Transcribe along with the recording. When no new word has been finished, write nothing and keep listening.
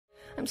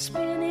I'm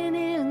spinning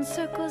in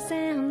circles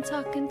and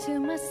talking to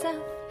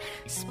myself.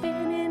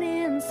 Spinning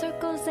in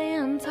circles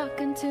and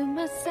talking to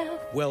myself.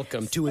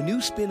 Welcome to a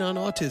new spin on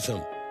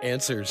autism.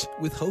 Answers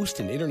with host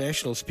and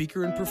international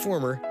speaker and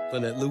performer,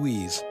 Lynette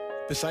Louise.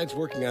 Besides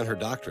working on her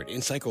doctorate in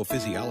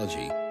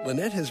psychophysiology,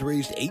 Lynette has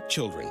raised 8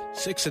 children,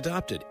 6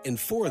 adopted, and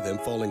 4 of them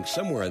falling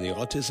somewhere on the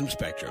autism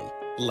spectrum.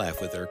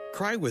 Laugh with her,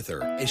 cry with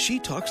her, as she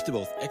talks to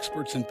both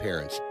experts and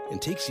parents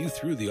and takes you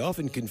through the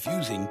often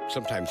confusing,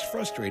 sometimes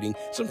frustrating,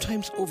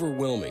 sometimes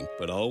overwhelming,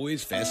 but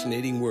always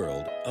fascinating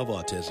world of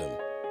autism.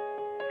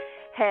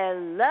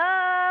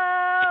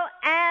 Hello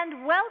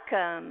and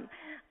welcome.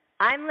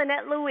 I'm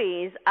Lynette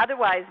Louise,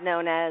 otherwise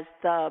known as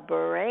the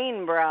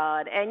Brain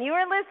Broad, and you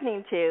are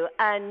listening to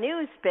a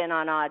new spin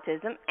on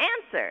autism,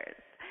 Answers.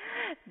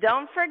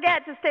 Don't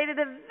forget to stay to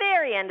the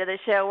very end of the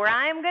show where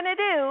I'm going to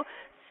do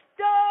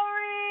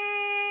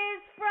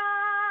Stories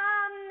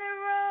from the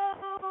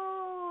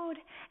Road.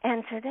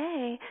 And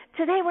today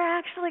we're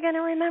actually going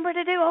to remember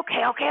to do,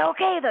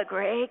 the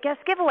great guest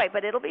giveaway,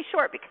 but it'll be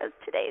short because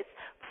today's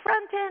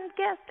front-end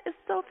guest is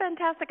so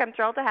fantastic. I'm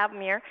thrilled to have him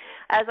here,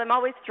 as I'm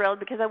always thrilled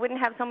because I wouldn't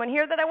have someone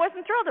here that I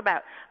wasn't thrilled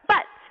about.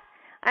 But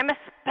I'm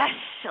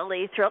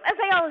especially thrilled, as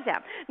I always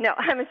am. No,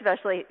 I'm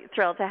especially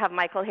thrilled to have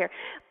Michael here.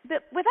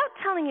 But without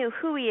telling you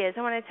who he is,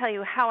 I want to tell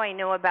you how I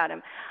know about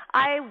him.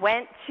 I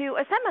went to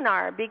a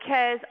seminar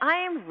because I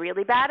am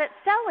really bad at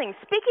selling.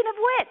 Speaking of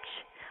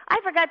which, I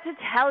forgot to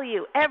tell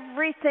you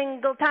every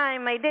single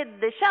time I did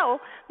the show,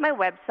 my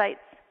websites,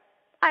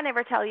 I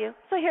never tell you.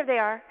 So here they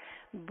are.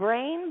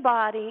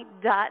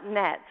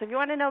 brainbody.net. So if you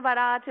want to know about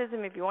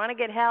autism, if you want to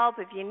get help,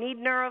 if you need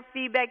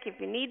neurofeedback, if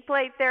you need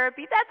play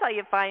therapy, that's how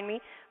you find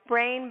me,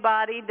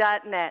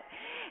 brainbody.net.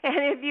 And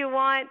if you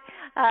want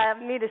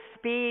me to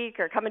speak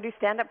or come and do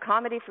stand-up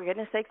comedy, for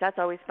goodness sake, that's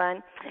always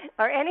fun,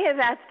 or any of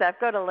that stuff,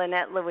 go to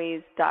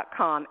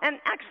LynetteLouise.com. And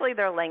actually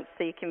there are links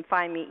so you can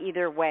find me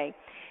either way.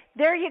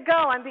 There you go.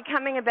 I'm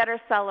becoming a better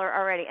seller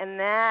already, and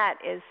that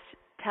is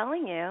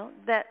telling you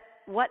that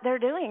what they're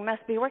doing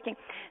must be working.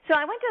 So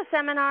I went to a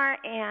seminar,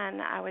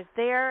 and I was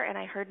there, and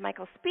I heard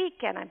Michael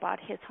speak, and I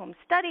bought his home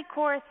study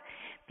course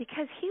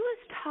because he was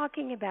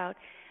talking about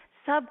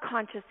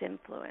subconscious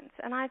influence.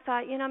 And I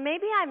thought,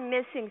 maybe I'm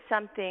missing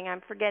something.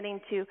 I'm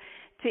forgetting to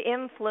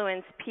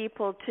influence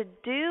people to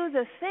do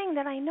the thing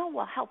that I know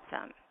will help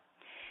them.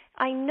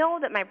 I know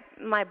that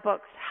my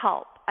books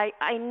help.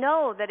 I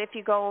know that if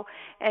you go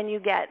and you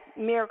get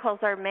Miracles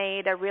Are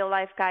Made, a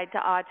real-life guide to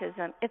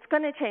autism, it's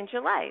going to change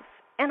your life.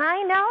 And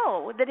I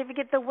know that if you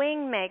get the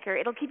Wingmaker,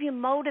 it'll keep you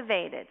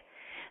motivated.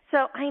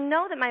 So I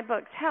know that my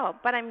books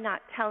help, but I'm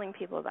not telling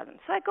people about them.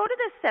 So I go to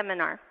this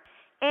seminar,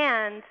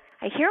 and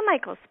I hear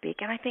Michael speak,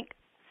 and I think,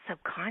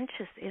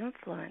 subconscious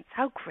influence,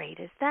 how great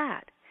is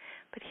that?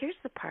 But here's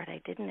the part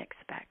I didn't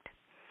expect.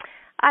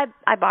 I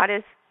bought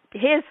his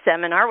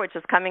seminar, which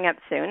is coming up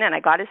soon, and I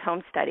got his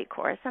home study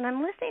course, and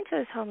I'm listening to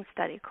his home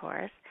study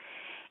course,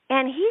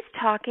 and he's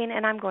talking,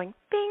 and I'm going,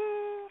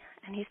 bing,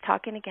 and he's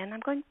talking again. I'm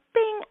going,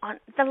 bing, on.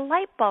 The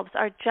light bulbs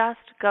are just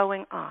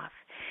going off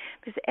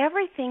because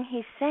everything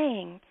he's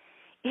saying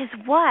is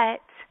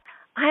what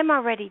I'm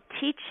already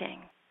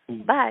teaching,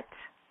 but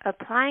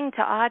applying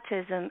to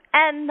autism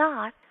and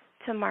not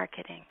to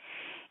marketing.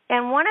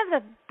 And one of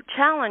the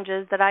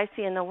challenges that I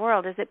see in the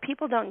world is that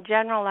people don't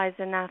generalize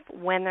enough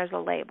when there's a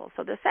label.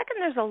 So the second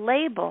there's a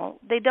label,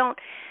 they don't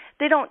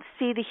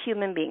see the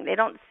human being. They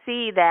don't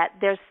see that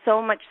there's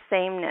so much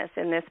sameness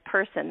in this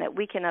person that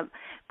we can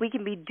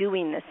be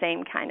doing the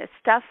same kind of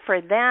stuff for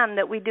them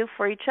that we do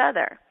for each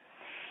other.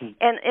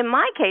 And in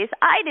my case,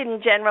 I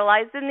didn't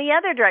generalize in the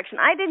other direction.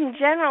 I didn't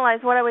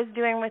generalize what I was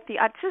doing with the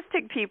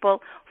autistic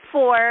people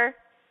for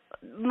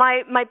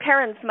my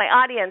parents, my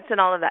audience, and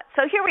all of that.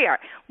 So here we are.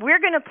 We're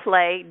going to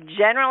play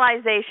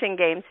generalization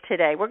games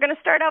today. We're going to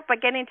start out by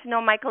getting to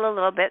know Michael a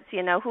little bit so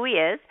you know who he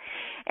is.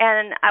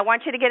 And I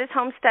want you to get his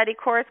home study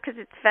course because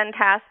it's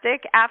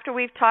fantastic. After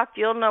we've talked,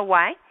 you'll know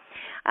why.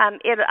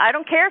 I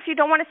don't care if you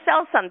don't want to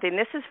sell something.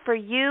 This is for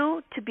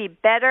you to be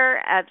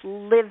better at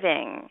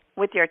living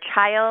with your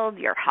child,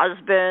 your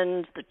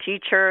husband, the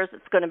teachers.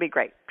 It's going to be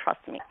great.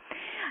 Trust me.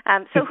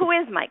 So who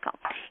is Michael?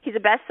 He's a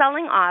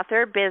best-selling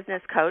author,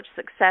 business coach,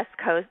 success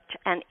coach,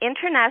 and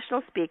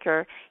international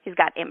speaker. He's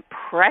got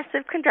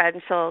impressive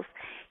credentials.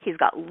 He's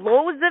got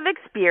loads of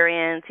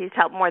experience. He's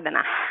helped more than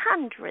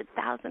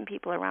 100,000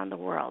 people around the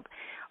world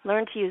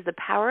learn to use the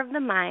power of the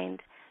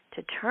mind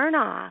to turn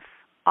off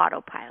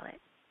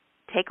autopilot,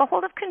 take a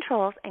hold of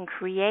controls, and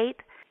create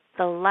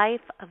the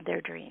life of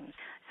their dreams.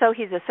 So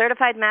he's a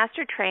certified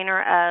master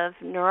trainer of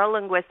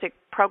neuro-linguistic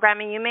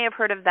programming. You may have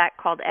heard of that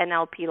called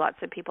NLP. Lots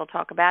of people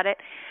talk about it.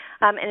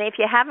 And if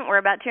you haven't, we're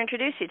about to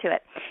introduce you to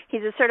it.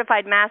 He's a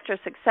certified master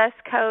success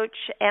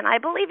coach, and I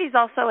believe he's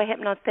also a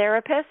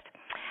hypnotherapist.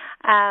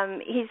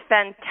 He's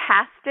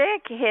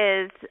fantastic.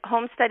 His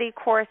home study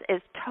course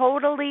is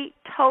totally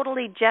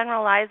totally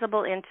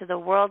generalizable into the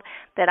world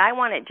that I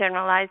want it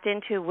generalized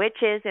into, which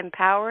is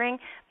empowering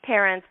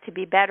parents to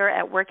be better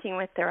at working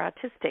with their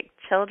autistic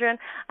children.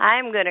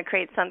 I'm going to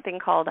create something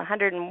called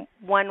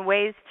 101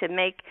 Ways to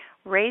Make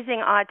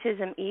Raising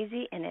Autism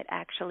Easy, and it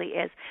actually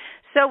is.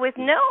 So with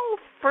no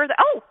further,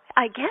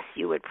 I guess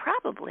you would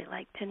probably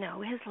like to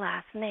know his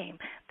last name.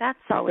 That's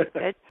always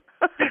good.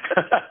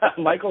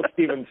 Michael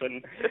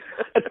Stevenson.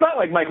 It's not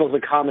like Michael's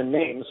a common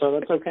name, so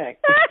that's okay.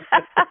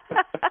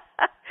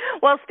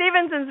 Well,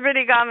 Stevenson's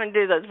pretty common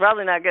too. That's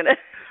probably not going to.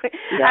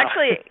 Yeah.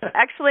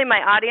 Actually, my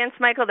audience,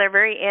 Michael, they're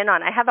very in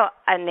on. I have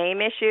a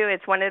name issue.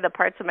 It's one of the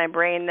parts of my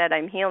brain that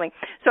I'm healing.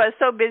 So I was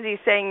so busy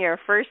saying your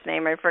first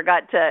name, I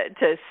forgot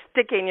to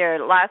stick in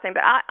your last name.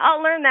 But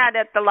I'll learn that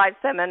at the live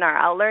seminar.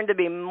 I'll learn to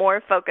be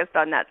more focused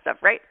on that stuff,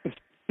 right?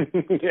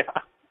 Yeah.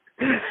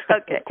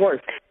 Okay. Of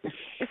course.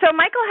 So,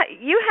 Michael,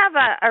 you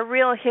have a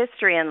real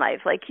history in life.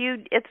 Like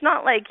it's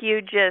not like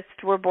you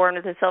just were born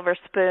with a silver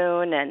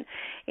spoon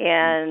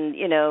and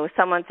you know,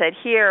 someone said,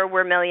 "Here,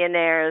 we're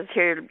millionaires.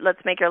 Here, let's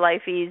make your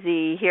life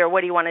easy. Here,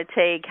 what do you want to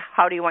take?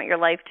 How do you want your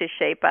life to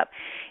shape up?"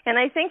 And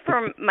I think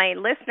for my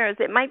listeners,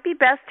 it might be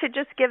best to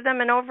just give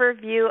them an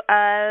overview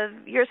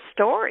of your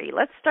story.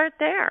 Let's start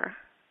there.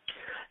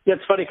 Yeah,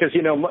 it's funny because,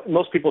 you know,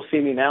 most people see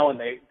me now and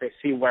they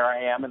see where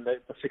I am and the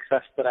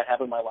success that I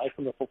have in my life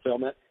and the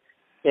fulfillment.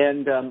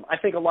 And I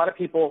think a lot of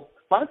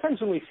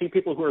times when we see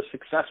people who are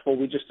successful,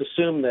 we just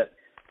assume that,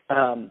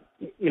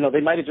 you know,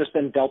 they might have just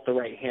been dealt the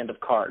right hand of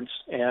cards.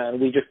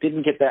 And we just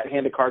didn't get that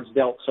hand of cards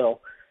dealt, so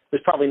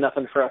there's probably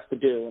nothing for us to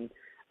do.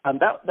 And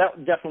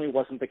that definitely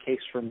wasn't the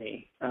case for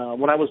me.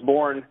 When I was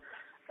born,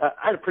 I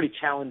had a pretty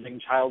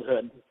challenging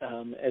childhood,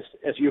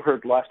 as you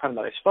heard last time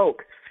that I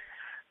spoke.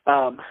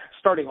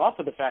 Starting off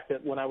with the fact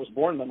that when I was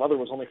born, my mother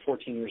was only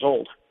 14 years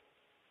old,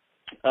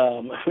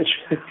 which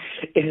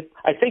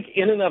I think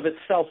in and of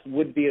itself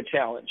would be a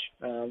challenge,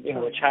 you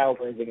know, a child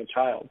raising a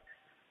child.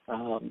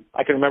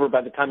 I can remember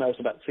by the time I was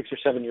about 6 or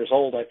 7 years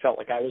old, I felt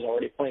like I was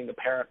already playing the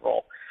parent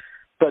role.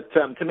 But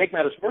to make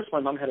matters worse,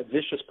 my mom had a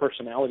vicious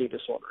personality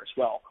disorder as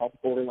well, called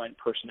borderline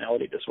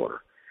personality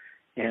disorder.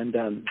 And,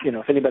 you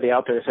know, if anybody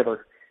out there has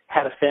ever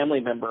had a family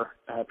member,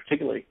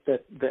 particularly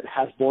that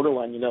has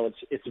borderline, you know,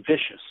 it's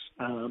vicious,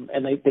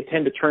 and they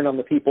tend to turn on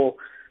the people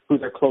who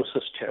they're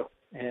closest to,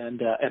 and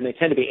they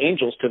tend to be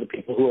angels to the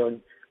people who are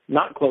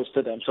not close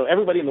to them. So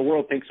everybody in the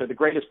world thinks they're the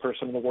greatest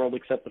person in the world,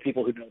 except the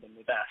people who know them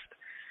the best.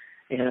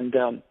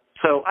 And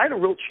so I had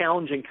a real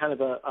challenging kind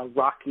of a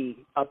rocky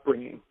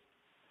upbringing.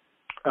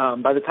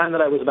 By the time that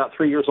I was about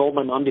 3 years old,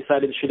 my mom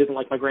decided she didn't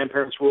like my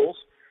grandparents' rules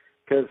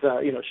because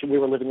you know, we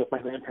were living with my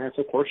grandparents.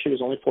 Of course, she was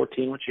only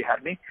 14 when she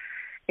had me.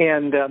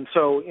 And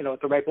so, you know,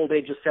 at the ripe old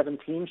age of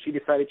 17, she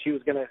decided she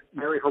was going to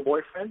marry her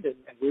boyfriend, and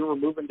we were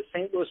moving to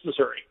St. Louis,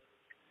 Missouri.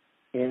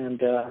 And,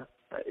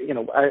 you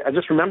know, I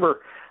just remember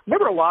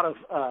a lot of,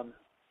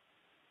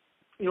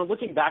 you know,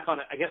 looking back on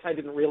it, I guess I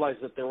didn't realize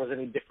that there was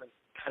any different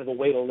kind of a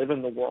way to live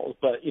in the world.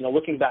 But, you know,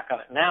 looking back on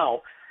it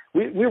now,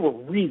 we were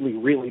really,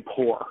 really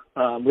poor.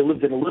 We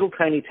lived in a little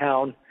tiny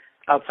town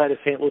outside of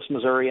St. Louis,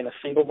 Missouri, in a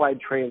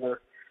single-wide trailer.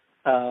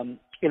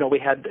 You know, we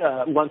had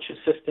lunch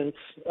assistance,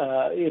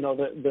 you know,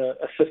 the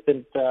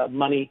assistant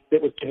money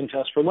that was given to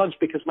us for lunch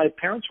because my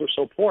parents were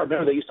so poor. I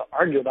remember they used to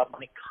argue about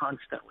money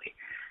constantly.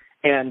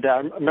 And I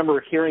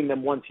remember hearing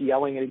them once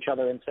yelling at each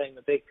other and saying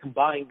that they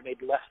combined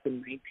made less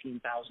than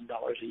 $19,000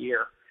 a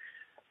year.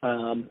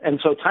 And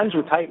so times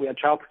were tight. We had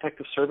Child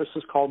Protective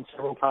Services called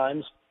several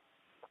times.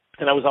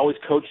 And I was always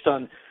coached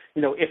on,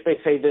 you know, if they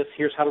say this,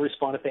 here's how to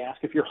respond. If they ask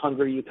if you're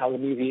hungry, you tell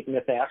them you've eaten.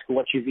 If they ask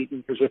what you've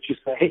eaten, here's what you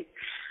say.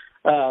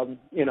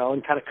 You know,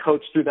 and kind of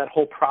coach through that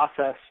whole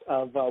process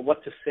of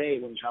what to say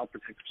when Child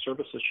Protective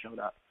Services showed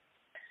up.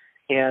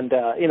 And,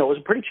 you know, it was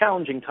a pretty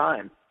challenging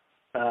time.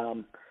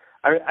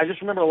 I just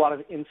remember a lot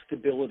of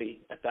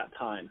instability at that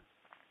time.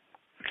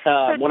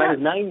 When I was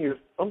 9 years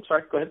 – oh,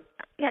 sorry, go ahead.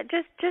 Yeah,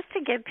 just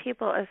to give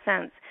people a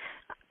sense,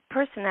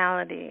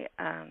 personality,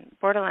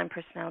 borderline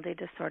personality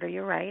disorder,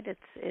 you're right,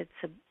 it's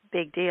a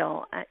big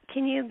deal.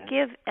 Can you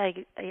give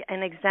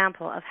an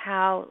example of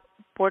how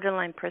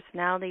borderline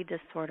personality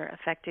disorder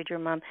affected your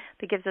mom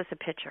that gives us a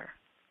picture?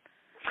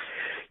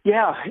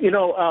 Yeah, you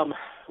know,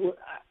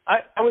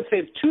 I would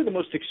say two of the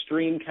most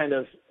extreme kind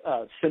of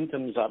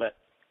symptoms of it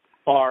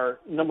are,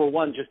 number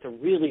one, just a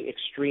really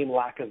extreme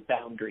lack of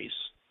boundaries.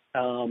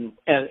 And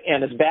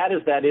as bad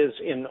as that is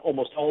in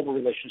almost all the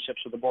relationships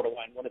with the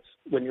borderline,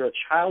 when you're a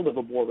child of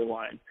a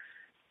borderline,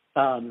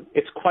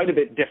 it's quite a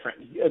bit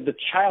different. The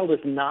child is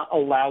not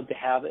allowed to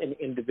have an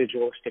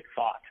individualistic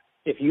thought.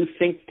 If you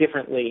think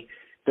differently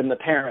than the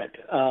parent,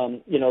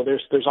 you know,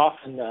 there's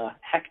often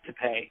heck to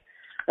pay.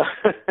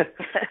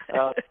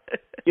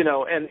 You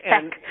know, and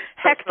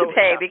heck to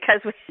pay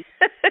because we.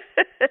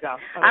 Yeah,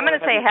 I'm going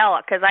to say hell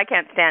because I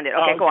can't stand it.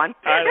 Okay, go on.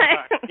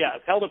 Yeah,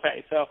 it's hell to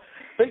pay. So,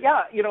 but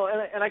yeah, you know,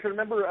 and I can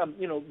remember,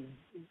 you know,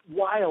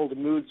 wild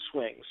mood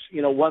swings.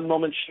 You know, one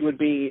moment she would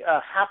be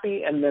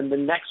happy, and then the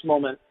next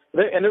moment,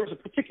 and there was a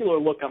particular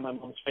look on my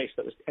mom's face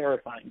that was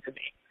terrifying to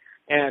me.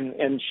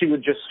 and she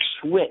would just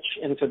switch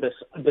into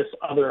this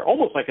other,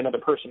 almost like another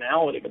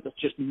personality, but it's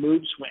just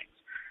mood swings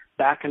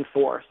back and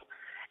forth.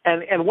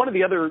 And one of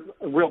the other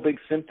real big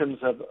symptoms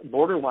of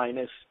borderline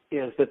is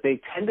that they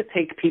tend to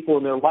take people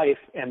in their life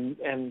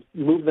and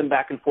move them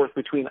back and forth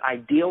between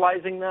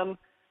idealizing them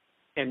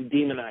and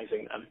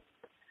demonizing them.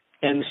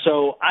 And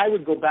so I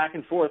would go back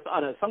and forth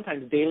on a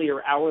sometimes daily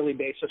or hourly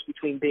basis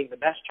between being the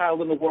best child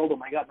in the world, oh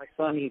my God, my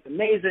son, he's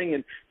amazing,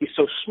 and he's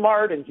so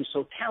smart, and he's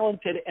so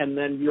talented, and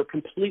then you're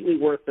completely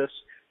worthless,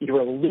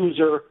 you're a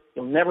loser,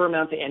 you'll never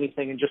amount to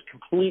anything, and just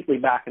completely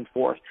back and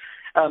forth.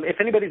 If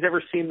anybody's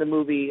ever seen the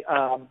movie,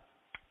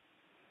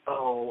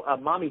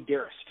 Mommy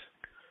Dearest.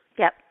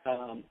 Yep.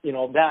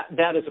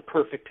 That is a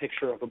perfect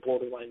picture of a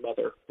borderline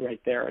mother right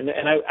there. And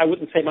I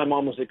wouldn't say my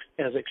mom was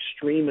as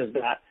extreme as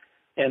that.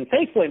 And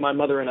thankfully, my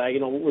mother and I,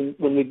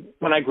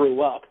 when I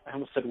grew up, I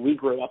almost said we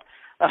grew up.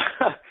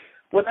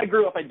 When I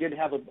grew up, I did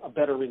have a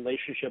better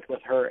relationship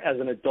with her as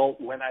an adult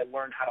when I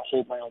learned how to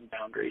hold my own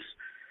boundaries.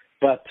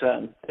 But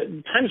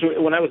times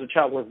when I was a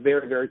child were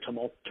very, very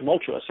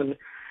tumultuous. And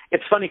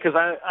it's funny because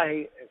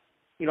I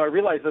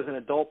realized as an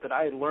adult that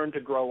I had learned to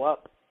grow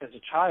up as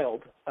a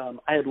child.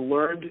 I had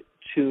learned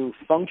to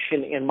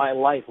function in my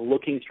life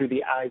looking through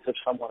the eyes of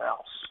someone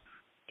else.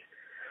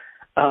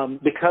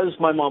 Because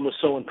my mom was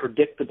so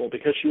unpredictable,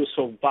 because she was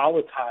so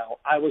volatile,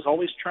 I was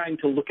always trying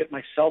to look at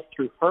myself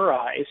through her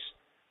eyes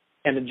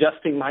and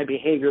adjusting my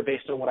behavior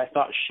based on what I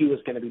thought she was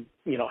going to be,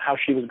 how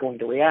she was going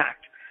to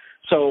react.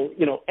 So,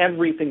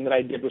 everything that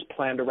I did was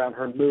planned around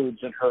her moods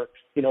and her,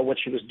 what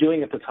she was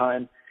doing at the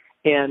time.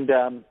 And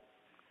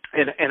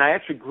I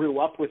actually grew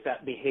up with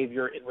that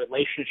behavior in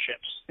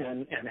relationships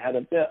and had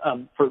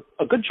for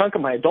a good chunk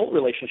of my adult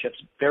relationships,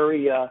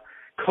 very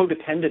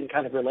codependent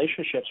kind of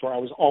relationships where I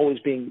was always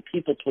being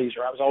people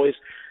pleaser. I was always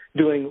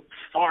doing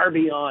far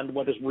beyond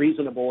what is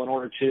reasonable in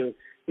order to,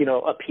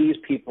 appease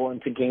people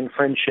and to gain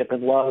friendship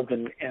and love.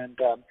 And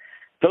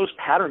those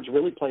patterns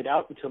really played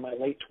out until my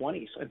late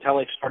 20s, until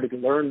I started to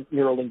learn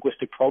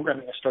neuro-linguistic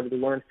programming. I started to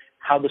learn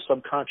how the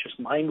subconscious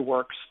mind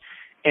works.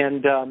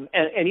 And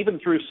even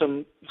through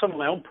some of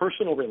my own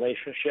personal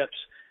relationships,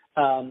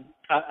 I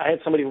had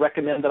somebody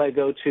recommend that I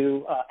go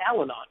to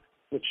Al-Anon,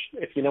 which,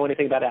 if you know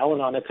anything about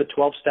Al-Anon, it's a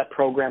 12-step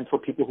program for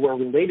people who are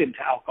related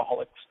to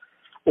alcoholics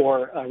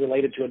or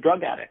related to a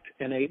drug addict.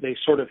 And they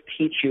sort of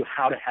teach you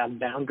how to have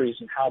boundaries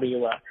and how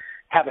to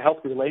have a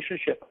healthy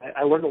relationship.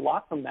 I learned a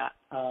lot from that.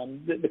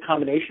 The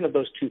combination of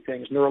those two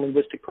things,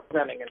 neuro-linguistic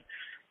programming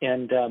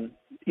and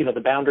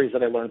the boundaries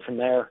that I learned from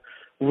there,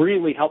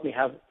 really helped me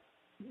have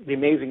the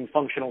amazing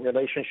functional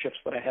relationships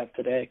that I have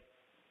today.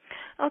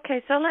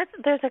 Okay, so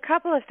there's a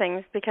couple of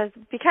things because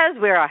we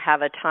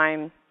have a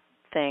time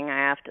thing.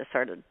 I have to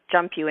sort of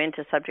jump you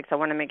into subjects I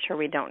want to make sure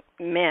we don't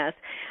miss.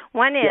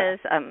 One is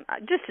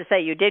just to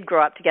say you did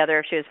grow up together.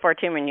 If she was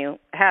 14 when you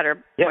had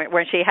her,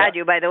 when she had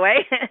you, by the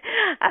way.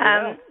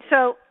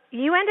 So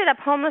you ended up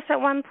homeless at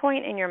one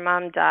point, and your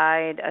mom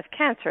died of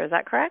cancer. Is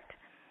that correct?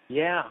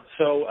 Yeah.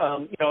 So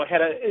I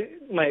had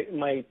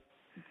my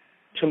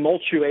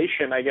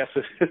tumultuation, I guess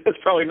is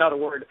probably not a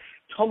word.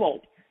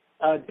 Tumult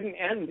didn't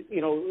end.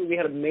 We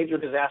had a major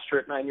disaster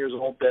at 9 years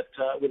old that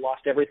we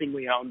lost everything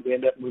we owned. We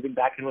ended up moving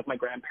back in with my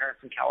grandparents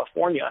in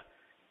California,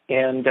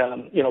 and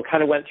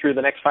kind of went through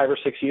the next 5 or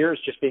 6 years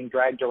just being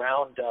dragged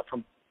around.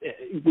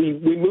 We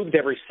moved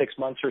every 6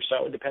 months or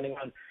so, depending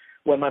on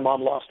when my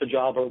mom lost a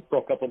job or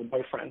broke up with a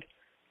boyfriend.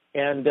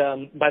 And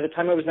by the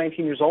time I was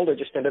 19 years old, I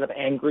just ended up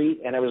angry,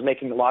 and I was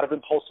making a lot of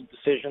impulsive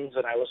decisions,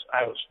 and I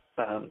was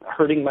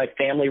hurting my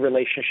family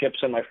relationships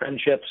and my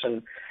friendships,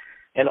 and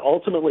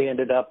ultimately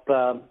ended up,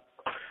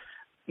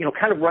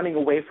 kind of running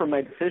away from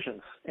my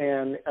decisions.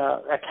 And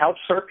I couch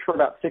surfed for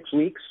about 6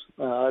 weeks,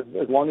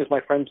 as long as my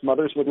friends'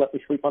 mothers would let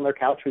me sleep on their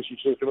couch, which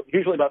was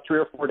usually about 3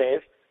 or 4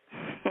 days.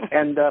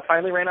 And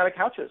finally ran out of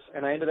couches.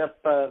 And I ended up,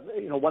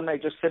 one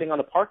night just sitting on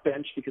a park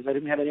bench because I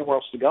didn't have anywhere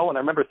else to go. And I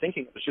remember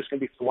thinking it was just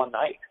going to be for one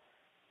night,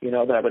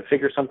 that I would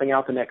figure something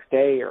out the next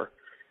day or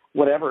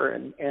whatever.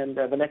 And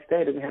the next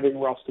day I didn't have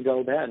anywhere else to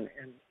go then.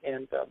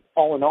 And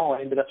all in all,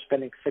 I ended up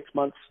spending 6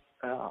 months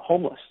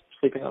homeless,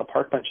 sleeping on a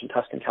park bench in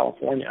Tustin,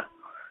 California.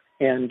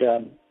 And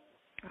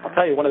I'll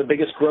tell you, one of the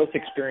biggest growth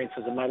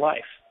experiences in my life.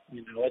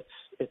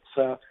 It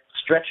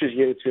stretches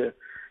you to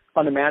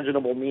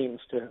unimaginable means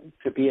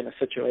to be in a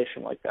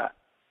situation like that.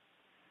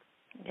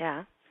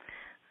 Yeah.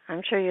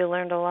 I'm sure you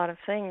learned a lot of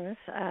things,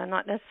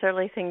 not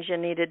necessarily things you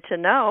needed to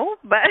know,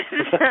 but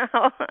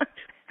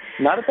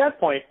not at that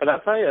point. But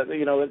I'll tell you,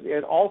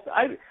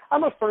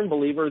 I'm a firm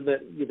believer that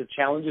the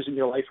challenges in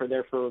your life are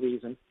there for a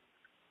reason.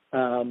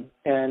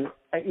 And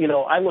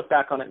I look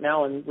back on it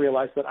now and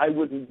realize that I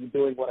wouldn't be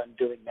doing what I'm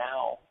doing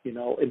now,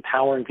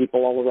 empowering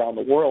people all around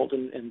the world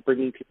and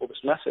bringing people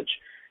this message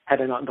had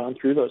I not gone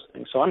through those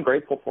things. So I'm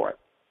grateful for it.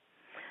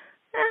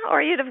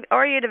 Or you'd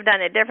have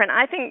done it different.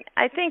 I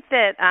think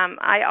that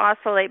I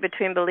oscillate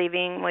between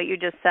believing what you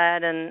just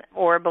said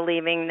or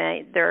believing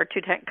that there are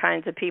two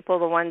kinds of people: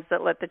 the ones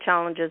that let the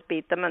challenges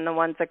beat them, and the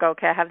ones that go,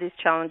 okay, I have these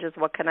challenges.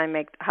 What can I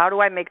make? How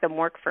do I make them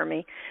work for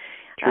me?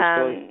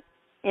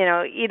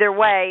 either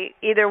way,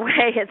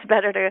 it's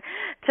better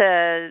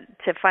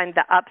to find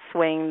the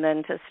upswing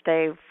than to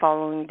stay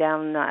following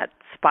down that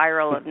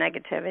spiral of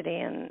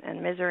negativity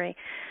and misery.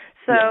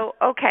 So,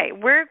 okay,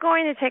 we're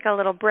going to take a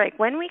little break.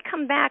 When we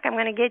come back, I'm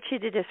going to get you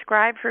to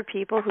describe for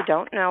people who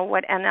don't know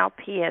what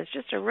NLP is,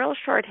 just a real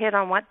short hit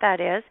on what that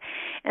is.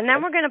 And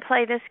then we're going to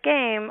play this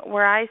game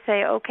where I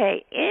say,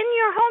 okay, in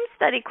your home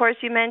study course,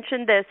 you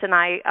mentioned this, and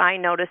I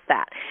noticed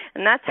that.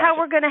 And that's how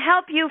we're going to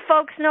help you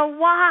folks know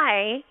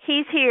why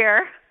he's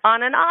here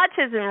on an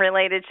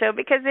autism-related show,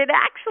 because it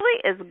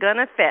actually is going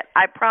to fit.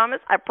 I promise,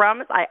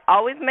 I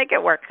always make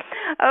it work.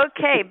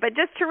 Okay, but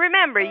just to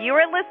remember, you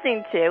are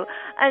listening to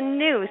a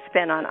new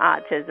spin on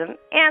autism,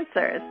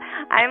 Answers.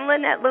 I'm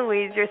Lynette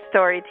Louise, your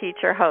story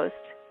teacher host,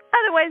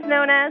 otherwise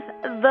known as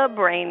the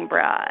Brain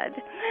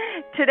Broad.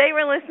 Today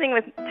we're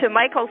listening to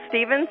Michael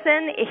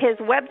Stevenson. His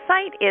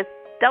website is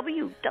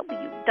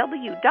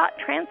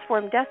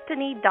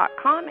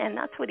www.transformdestiny.com, and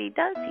that's what he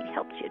does. He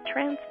helps you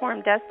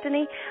transform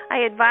destiny. I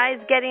advise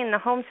getting the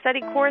home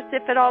study course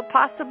if at all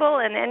possible,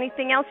 and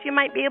anything else you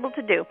might be able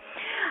to do.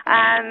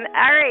 All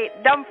right,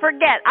 don't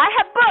forget, I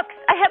have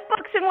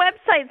books and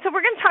websites, so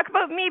we're going to talk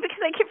about me because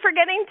I keep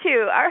forgetting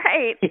to. All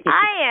right,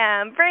 I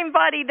am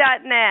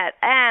brainbody.net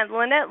and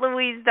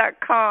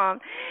LynetteLouise.com.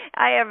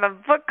 I have a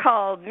book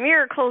called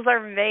Miracles Are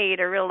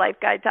Made, a real life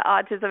guide to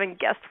autism, and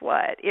guess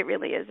what? It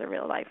really is a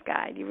real life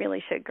guide. You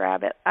really should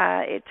grab it.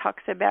 It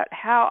talks about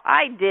how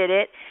I did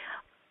it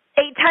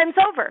 8 times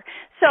over.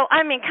 So,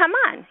 I mean, come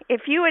on.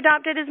 If you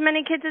adopted as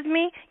many kids as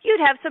me, you'd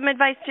have some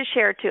advice to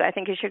share, too. I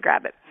think you should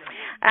grab it.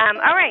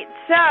 All right,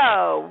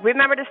 so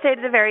remember to stay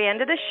to the very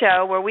end of the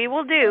show where we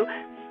will do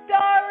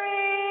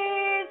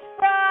Stories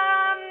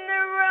from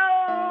the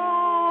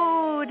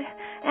Road.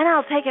 And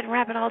I'll take it and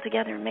wrap it all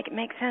together and make it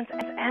make sense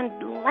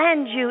and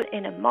land you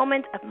in a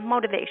moment of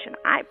motivation.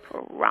 I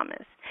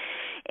promise.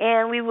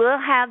 And we will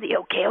have the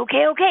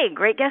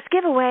great guest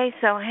giveaway.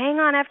 So hang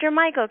on after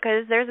Michael,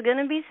 because there's going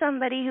to be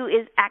somebody who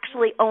is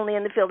actually only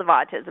in the field of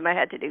autism. I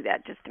had to do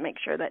that just to make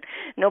sure that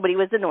nobody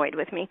was annoyed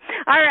with me.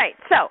 All right,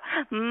 so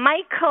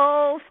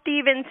Michael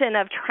Stevenson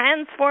of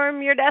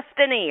Transform Your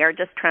Destiny, or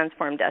just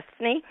Transform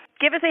Destiny,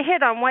 give us a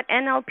hit on what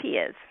NLP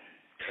is.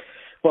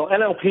 Well,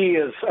 NLP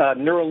is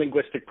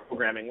neuro-linguistic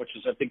programming, which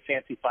is a big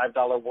fancy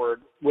 $5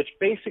 word, which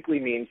basically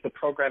means the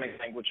programming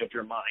language of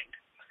your mind.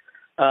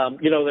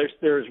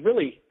 There's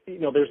really,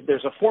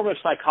 there's a form of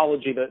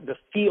psychology, the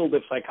field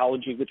of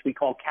psychology, which we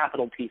call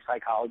capital T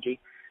psychology,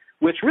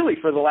 which really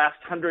for the last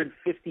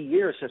 150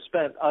 years has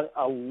spent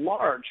a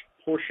large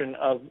portion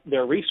of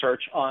their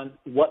research on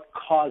what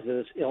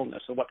causes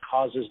illness and what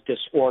causes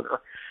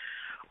disorder.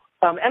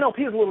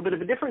 NLP is a little bit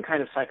of a different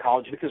kind of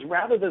psychology because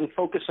rather than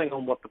focusing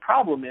on what the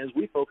problem is,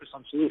 we focus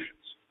on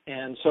solutions.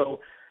 And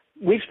so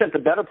we've spent the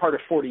better part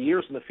of 40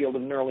 years in the field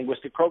of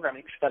neuro-linguistic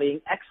programming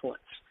studying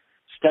excellence.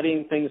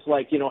 Studying things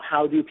like,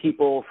 how do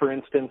people, for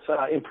instance,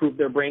 improve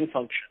their brain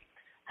function?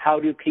 How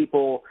do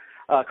people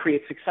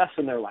create success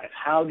in their life?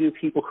 How do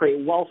people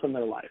create wealth in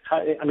their life?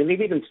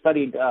 They've even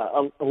studied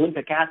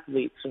Olympic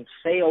athletes and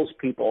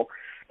salespeople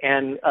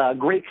and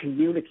great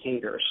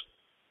communicators.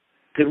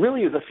 It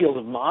really is a field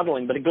of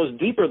modeling, but it goes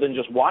deeper than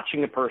just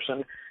watching a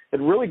person.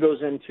 It really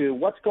goes into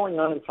what's going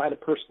on inside a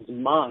person's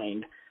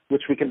mind,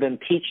 which we can then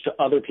teach to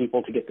other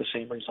people to get the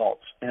same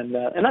results. And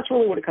that's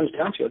really what it comes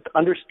down to. It's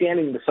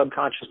understanding the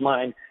subconscious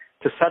mind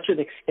to such an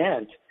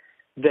extent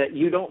that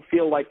you don't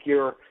feel like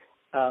you're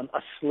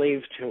a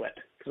slave to it.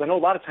 Because I know a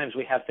lot of times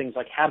we have things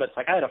like habits.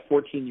 Like I had a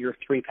 14-year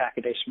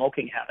 3-pack-a-day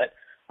smoking habit.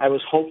 I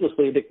was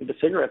hopelessly addicted to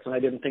cigarettes, and I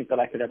didn't think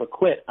that I could ever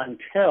quit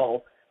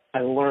until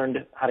I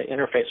learned how to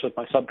interface with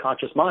my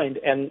subconscious mind.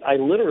 And I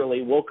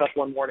literally woke up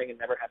one morning and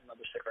never had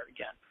another cigarette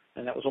again.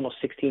 And that was almost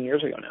 16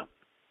 years ago now.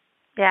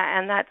 Yeah,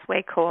 and that's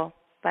way cool,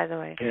 by the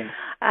way. Yeah.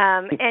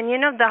 And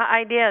the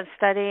idea of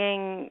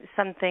studying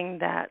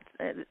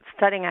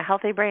a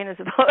healthy brain as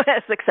opposed to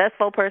a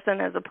successful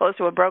person as opposed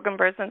to a broken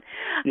person,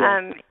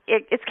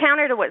 it's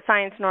counter to what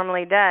science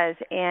normally does,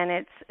 and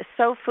it's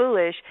so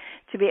foolish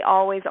to be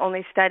always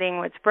only studying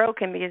what's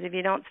broken, because if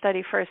you don't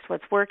study first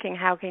what's working,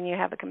 how can you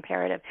have a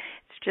comparative?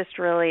 It's just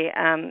really,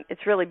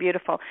 it's really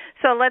beautiful.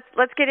 So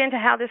let's get into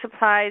how this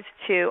applies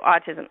to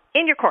autism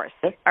in your course.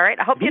 All right,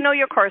 I hope you know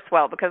your course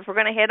well, because we're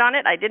going to hit on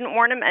it. I didn't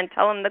warn him and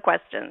tell him the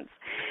questions.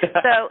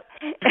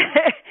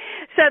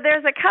 So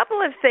there's a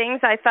couple of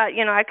things I thought,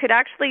 I could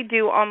actually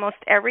do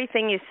almost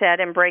everything you said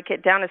and break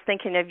it down. I was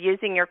thinking of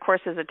using your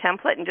course as a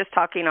template and just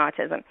talking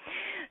autism.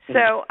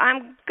 So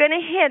I'm going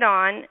to hit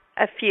on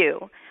a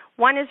few.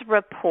 One is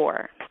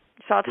rapport.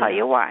 So I'll tell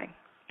you why.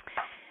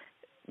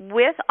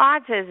 With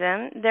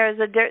autism, there's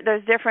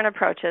different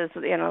approaches.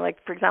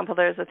 Like for example,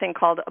 there's a thing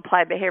called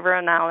applied behavior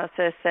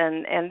analysis,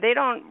 and they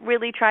don't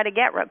really try to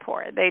get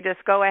rapport. They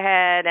just go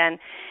ahead and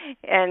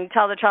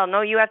tell the child,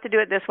 no, you have to do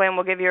it this way, and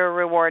we'll give you a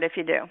reward if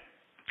you do.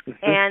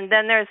 And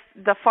then there's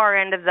the far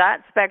end of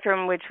that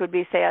spectrum, which would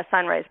be, say, a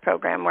Sunrise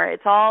program, where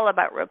it's all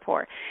about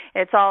rapport.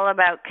 It's all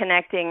about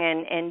connecting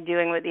and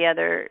doing what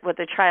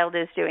the child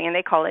is doing, and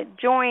they call it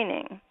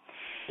joining.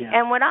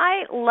 And what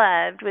I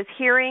loved was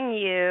hearing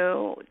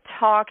you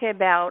talk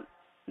about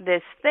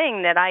this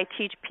thing that I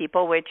teach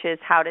people, which is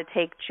how to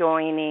take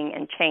joining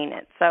and chain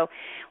it. So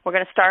we're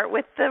going to start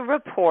with the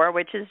rapport,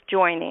 which is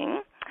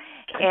joining,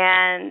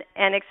 and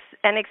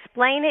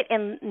explain it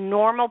in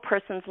normal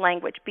person's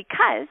language,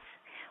 because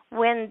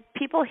when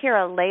people hear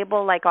a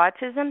label like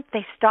autism,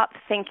 they stop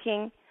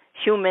thinking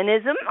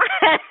humanism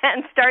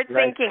and start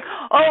thinking,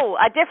 oh,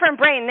 a different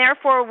brain,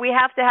 therefore we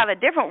have to have a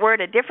different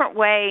word, a different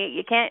way.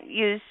 You can't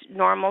use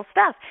normal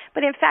stuff.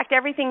 But in fact,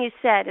 everything you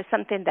said is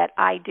something that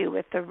I do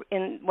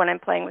when I'm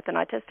playing with an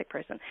autistic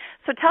person.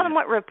 So tell them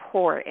what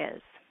rapport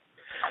is.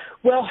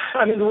 Well,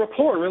 I mean, the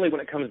rapport, really,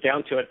 when it comes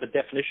down to it, the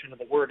definition of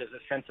the word is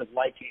a sense of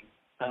liking.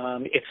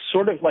 It's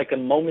sort of like a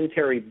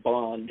momentary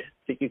bond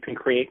that you can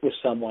create with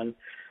someone.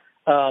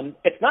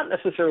 It's not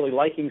necessarily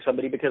liking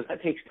somebody, because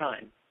that takes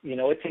time. You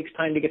know, it takes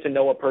time to get to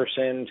know a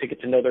person, to get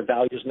to know their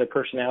values and their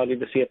personality,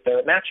 to see if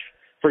they're a match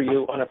for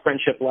you on a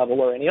friendship level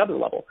or any other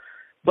level.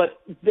 But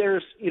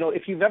there's, you know,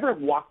 if you've ever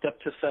walked up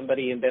to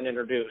somebody and been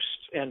introduced,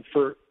 and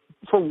for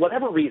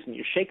whatever reason,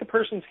 you shake a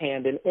person's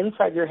hand, and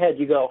inside your head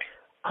you go,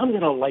 I'm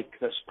going to like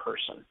this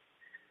person.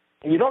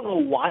 And you don't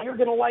know why you're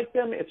going to like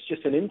them. It's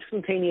just an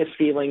instantaneous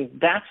feeling.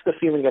 That's the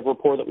feeling of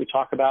rapport that we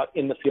talk about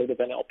in the field of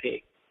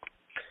NLP.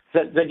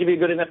 Does that give you a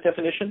good enough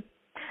definition?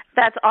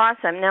 That's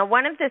awesome. Now,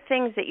 one of the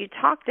things that you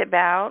talked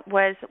about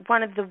was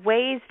one of the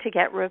ways to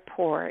get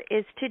rapport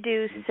is to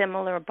do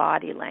similar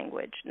body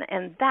language,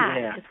 and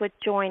that is what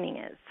joining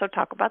is. So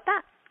talk about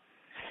that.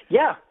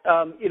 Yeah.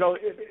 You know,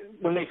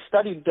 when they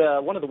studied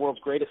one of the world's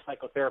greatest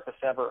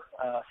psychotherapists ever,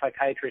 a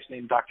psychiatrist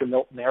named Dr.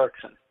 Milton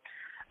Erickson,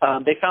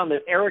 they found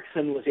that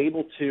Erickson was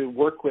able to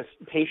work with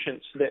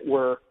patients that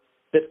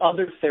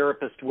other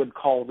therapists would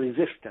call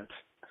resistant.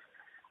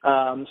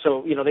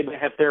 So, you know, they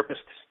might have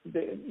therapists,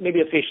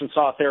 maybe a patient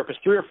saw a therapist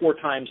 3 or 4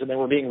 times and they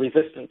were being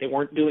resistant. They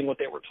weren't doing what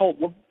they were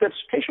told. Well, this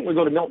patient would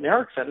go to Milton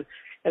Erickson,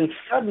 and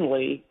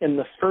suddenly in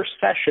the first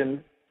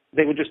session,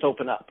 they would just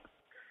open up.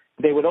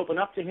 They would open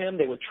up to him.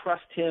 They would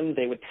trust him.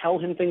 They would tell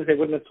him things they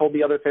wouldn't have told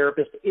the other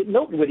therapist.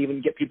 Milton would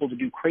even get people to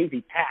do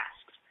crazy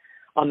tasks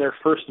on their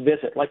first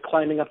visit, like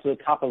climbing up to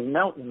the top of a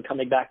mountain and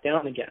coming back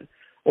down again,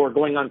 or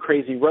going on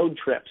crazy road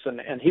trips.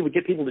 And he would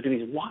get people to do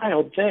these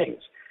wild things.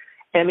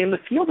 And in the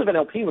field of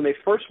NLP, when they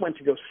first went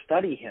to go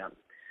study him,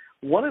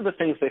 one of the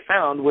things they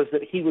found was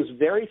that he was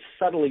very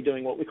subtly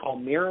doing what we call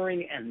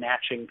mirroring and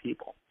matching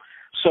people.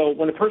 So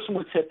when a person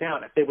would sit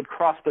down, if they would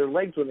cross their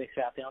legs when they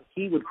sat down,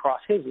 he would cross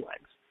his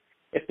legs.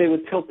 If they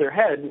would tilt their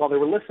head while they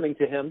were listening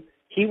to him,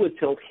 he would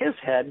tilt his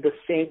head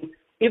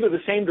either the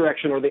same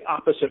direction or the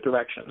opposite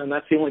direction. And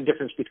that's the only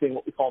difference between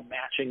what we call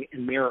matching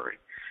and mirroring.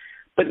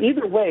 But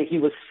either way, he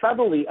was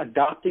subtly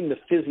adopting the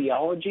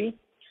physiology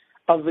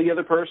of the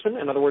other person,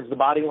 in other words, the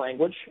body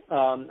language,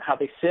 how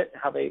they sit,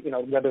 how they, you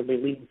know, whether they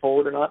lean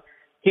forward or not.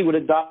 He would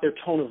adopt their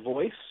tone of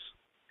voice,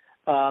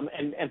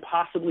 and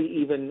possibly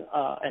even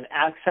an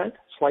accent,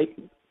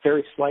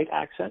 very slight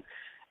accent.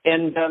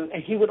 And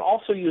he would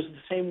also use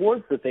the same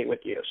words that they would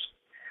use.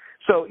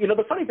 So, you know,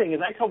 the funny thing is,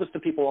 I tell this to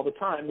people all the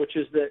time, which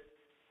is that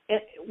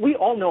we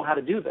all know how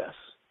to do this.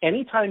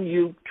 Anytime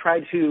you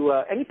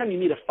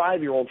meet a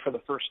 5-year-old for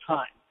the first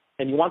time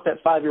and you want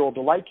that 5-year-old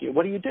to like you,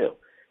 what do?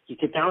 You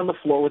get down on the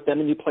floor with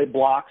them and you play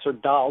blocks or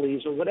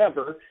dollies or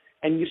whatever,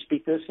 and you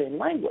speak the same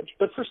language.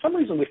 But for some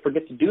reason, we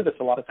forget to do this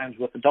a lot of times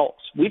with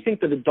adults. We think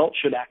that adults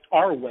should act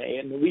our way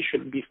and that we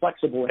shouldn't be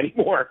flexible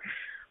anymore.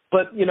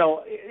 But, you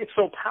know, it's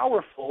so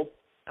powerful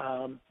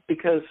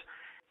because,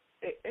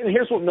 and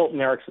here's what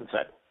Milton Erickson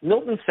said.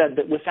 Milton said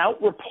that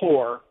without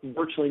rapport,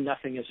 virtually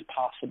nothing is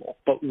possible.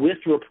 But with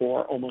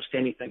rapport, almost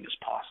anything is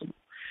possible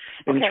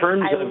in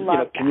terms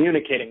of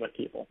communicating with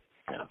people.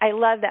 Yeah. I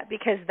love that,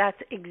 because that's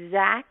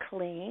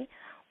exactly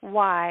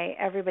why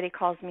everybody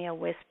calls me a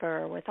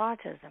whisperer with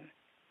autism,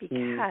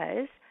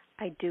 because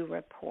I do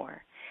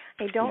rapport.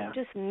 I don't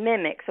just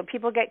mimic. So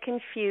people get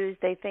confused.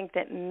 They think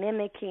that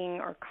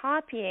mimicking or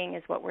copying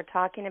is what we're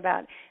talking about,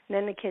 and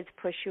then the kids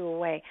push you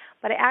away.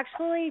 But I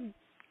actually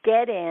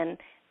get in,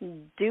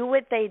 do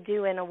what they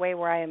do in a way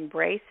where I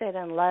embrace it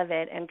and love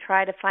it, and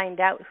try to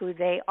find out who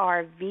they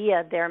are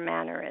via their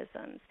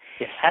mannerisms.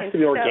 It has to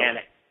be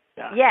organic.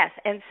 Yeah. Yes,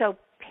 and so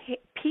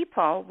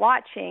people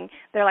watching,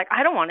 they're like,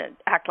 I don't want to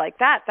act like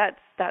that.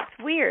 That's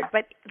weird.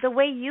 But the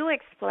way you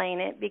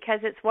explain it, because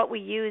it's what we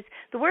use,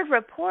 the word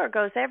rapport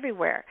goes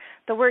everywhere.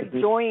 The word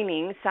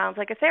joining sounds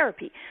like a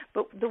therapy,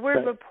 but the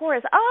word rapport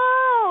is, so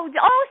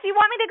you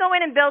want me to go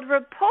in and build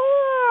rapport?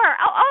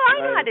 I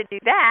know how to do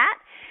that.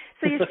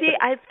 So you see,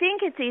 I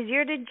think it's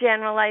easier to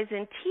generalize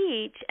and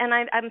teach, and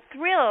I'm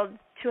thrilled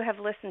to have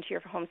listened to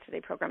your Homes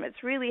Today program.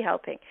 It's really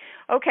helping.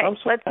 Okay,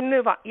 let's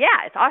move on.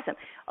 Yeah, it's awesome.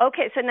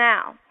 Okay, so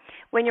now,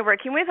 when you're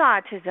working with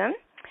autism,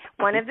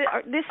 one of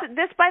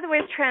this by the way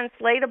is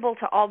translatable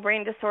to all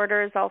brain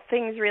disorders, all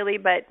things really,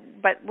 but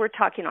we're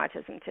talking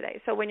autism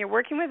today. So when you're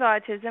working with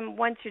autism,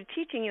 once you're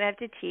teaching, you have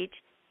to teach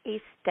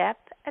a step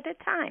at a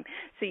time.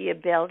 So you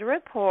build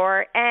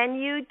rapport and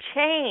you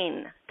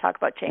chain. Talk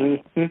about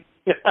chaining.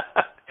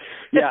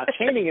 Yeah,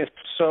 chaining is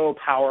so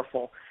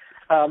powerful.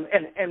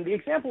 And the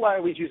example I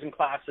always use in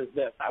class is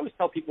this. I always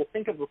tell people,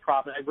 think of a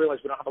problem. I realize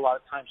we don't have a lot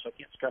of time, so I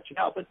can't stretch it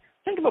out, but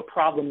think of a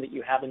problem that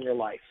you have in your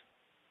life,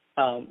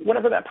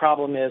 whatever that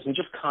problem is, and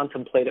just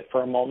contemplate it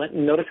for a moment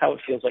and notice how it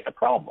feels like a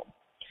problem.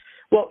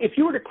 Well, if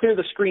you were to clear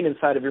the screen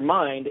inside of your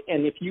mind,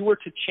 and if you were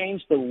to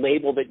change the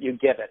label that you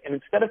give it, and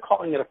instead of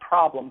calling it a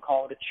problem,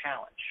 call it a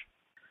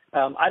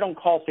challenge. I don't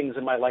call things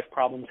in my life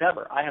problems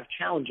ever. I have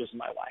challenges in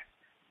my life.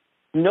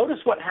 Notice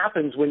what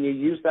happens when you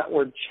use that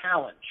word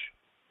challenge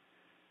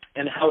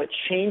and how it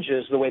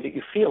changes the way that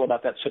you feel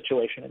about that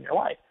situation in your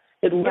life.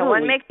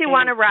 One makes you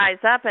want to rise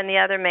up, and the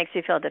other makes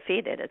you feel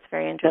defeated. It's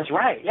very interesting.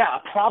 That's right. Yeah,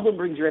 a problem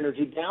brings your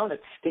energy down.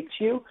 It sticks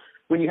you.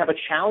 When you have a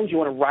challenge, you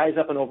want to rise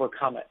up and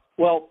overcome it.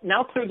 Well,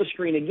 now clear the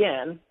screen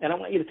again, and I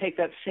want you to take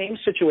that same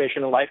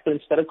situation in life, but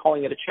instead of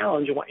calling it a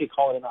challenge, I want you to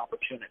call it an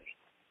opportunity.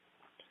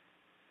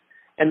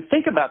 And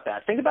think about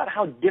that. Think about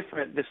how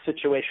different this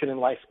situation in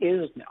life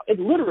is now. It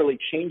literally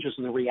changes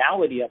the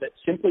reality of it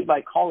simply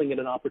by calling it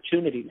an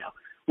opportunity now.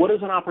 What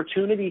does an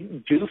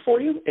opportunity do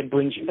for you? It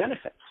brings you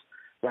benefits,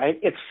 right?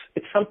 It's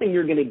something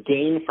you're going to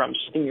gain from,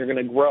 something you're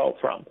going to grow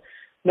from.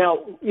 Now,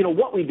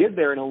 what we did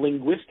there in a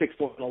linguistic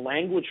form, in a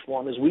language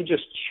form, is we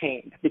just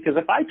chained. Because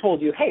if I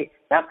told you, hey,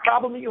 that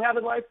problem that you have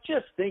in life,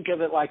 just think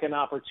of it like an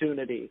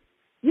opportunity,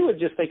 you would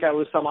just think I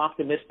was some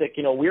optimistic,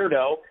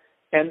 weirdo,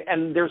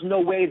 and there's no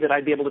way that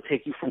I'd be able to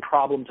take you from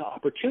problem to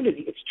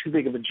opportunity. It's too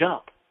big of a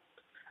jump.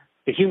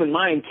 The human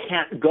mind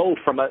can't go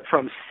from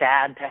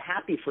sad to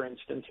happy, for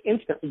instance,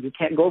 instantly. You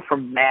can't go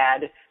from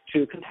mad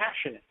to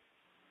compassionate.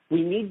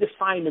 We need to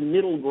find the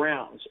middle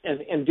grounds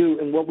and do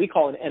what we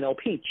call an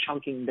NLP,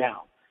 chunking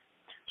down.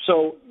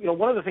 So,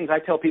 one of the things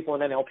I tell people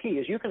in NLP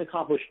is you can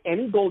accomplish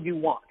any goal you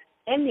want,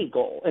 any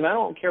goal. And I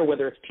don't care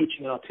whether it's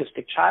teaching an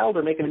autistic child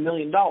or making $1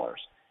 million.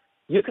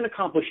 You can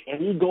accomplish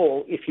any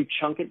goal if you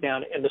chunk it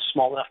down into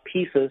small enough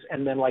pieces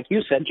and then, like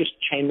you said, just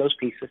chain those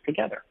pieces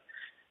together.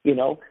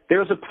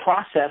 There's a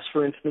process,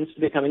 for instance,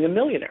 to becoming a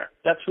millionaire.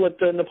 That's what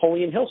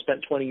Napoleon Hill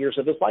spent 20 years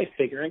of his life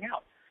figuring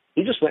out.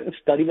 He just went and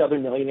studied other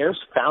millionaires,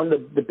 found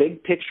the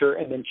big picture,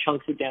 and then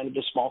chunked it down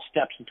into small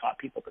steps and taught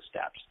people the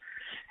steps.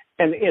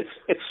 And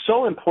it's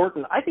so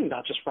important, I think,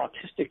 not just for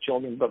autistic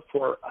children, but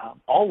for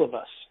all of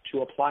us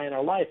to apply in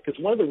our life.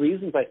 Because one of the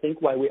reasons I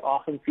think why we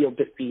often feel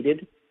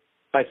defeated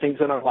by things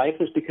in our life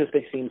is because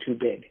they seem too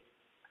big.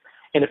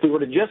 And if we were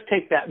to just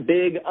take that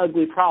big,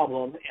 ugly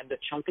problem and to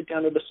chunk it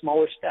down into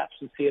smaller steps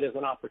and see it as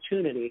an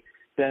opportunity,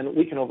 then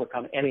we can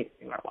overcome anything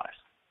in our lives.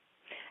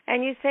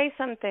 And you say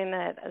something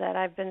that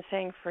I've been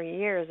saying for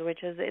years, which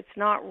is it's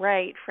not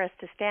right for us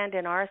to stand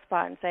in our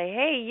spot and say,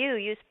 hey,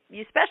 you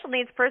special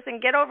needs person,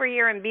 get over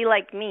here and be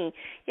like me.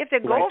 You have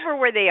to go over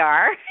where they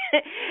are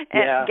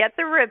and get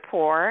the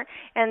rapport,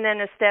 and then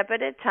a step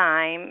at a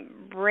time,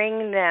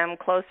 bring them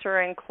closer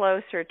and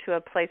closer to a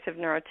place of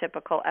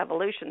neurotypical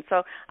evolution.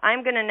 So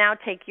I'm going to now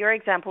take your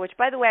example, which,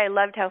 by the way, I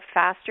loved how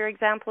fast your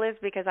example is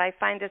because I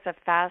find this a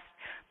fast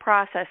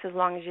process as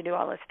long as you do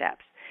all the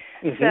steps.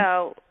 Mm-hmm.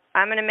 So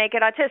I'm going to make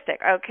it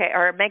autistic, okay,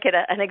 or make it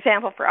an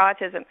example for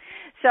autism.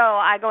 So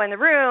I go in the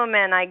room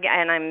and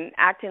I'm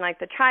acting like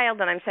the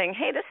child, and I'm saying,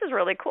 hey, this is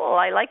really cool.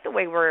 I like the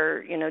way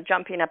we're,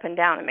 jumping up and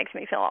down. It makes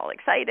me feel all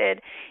excited.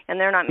 And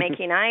they're not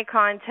making eye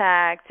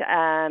contact,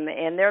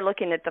 and they're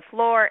looking at the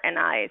floor. And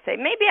I say,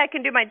 maybe I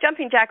can do my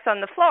jumping jacks on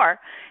the floor.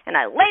 And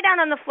I lay down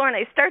on the floor, and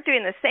I start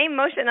doing the same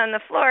motion on the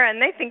floor, and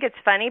they think it's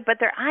funny, but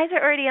their eyes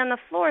are already on the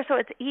floor, so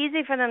it's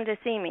easy for them to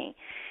see me.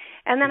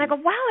 And then I go,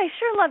 wow, I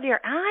sure love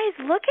your eyes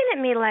looking at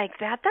me like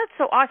that. That's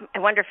so awesome. I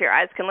wonder if your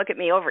eyes can look at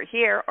me over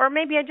here, or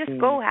maybe I just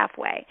go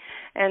halfway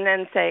and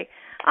then say,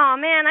 oh,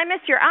 man, I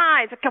miss your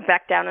eyes. I come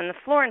back down on the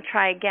floor and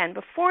try again.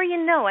 Before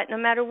you know it, no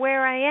matter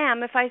where I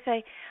am, if I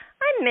say,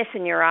 I'm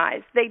missing your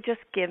eyes, they just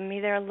give me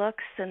their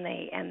looks and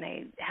they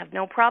have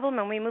no problem,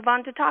 and we move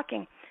on to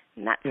talking.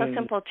 And that's how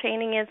simple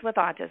chaining is with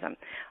autism.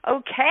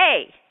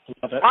 Okay.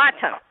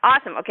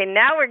 Awesome. Okay,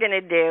 now we're going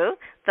to do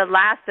the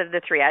last of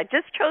the three. I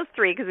just chose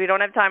three because we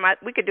don't have time.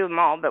 We could do them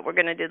all, but we're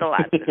going to do the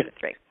last of the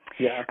three.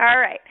 Yeah. All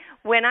right.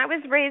 When I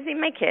was raising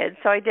my kids,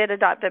 so I did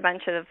adopt a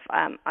bunch of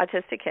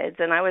autistic kids,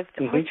 and I was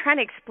trying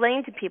to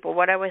explain to people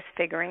what I was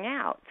figuring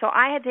out. So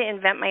I had to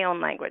invent my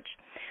own language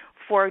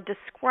for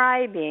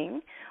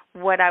describing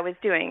what I was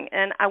doing.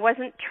 And I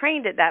wasn't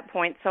trained at that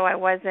point, so I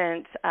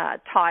wasn't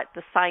taught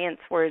the science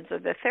words or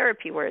the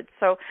therapy words.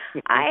 So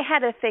I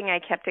had a thing I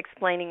kept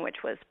explaining, which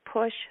was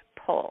push,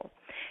 pull.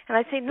 And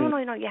I say, no,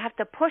 you have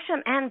to push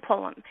them and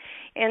pull them.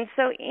 And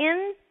so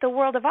in the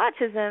world of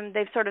autism,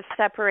 they've sort of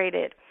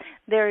separated.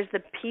 There's the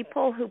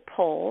people who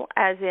pull,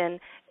 as in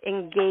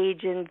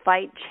engage,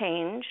 invite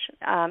change,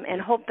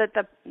 and hope that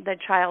the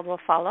child will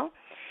follow.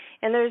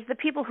 And there's the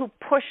people who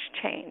push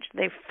change.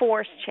 They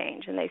force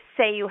change, and they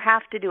say you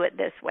have to do it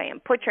this way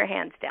and put your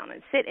hands down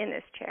and sit in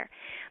this chair.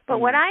 But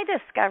what I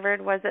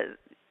discovered was that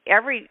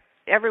every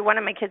one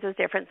of my kids was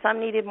different.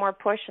 Some needed more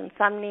push and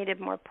some needed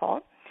more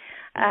pull.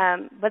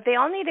 But they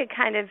all needed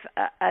kind of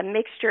a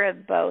mixture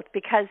of both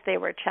because they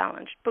were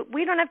challenged. But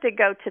we don't have to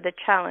go to the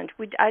challenge.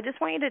 I just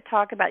want you to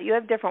talk about, you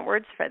have different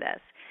words for this,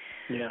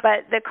 Yeah.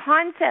 But the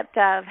concept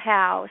of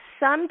how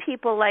some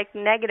people like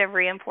negative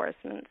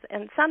reinforcements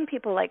and some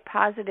people like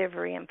positive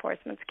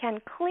reinforcements can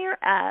clear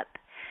up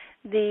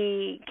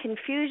the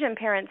confusion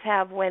parents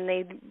have when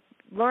they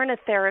learn a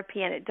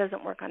therapy and it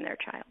doesn't work on their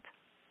child.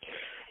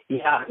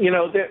 Yeah,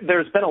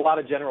 there's been a lot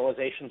of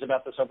generalizations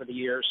about this over the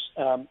years.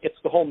 It's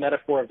the whole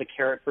metaphor of the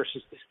carrot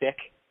versus the stick.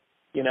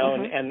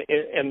 And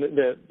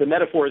the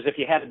metaphor is if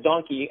you had a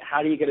donkey,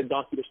 how do you get a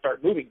donkey to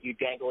start moving? Do you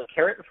dangle a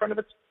carrot in front of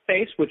its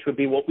face, which would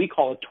be what we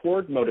call a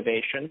toward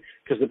motivation,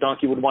 because the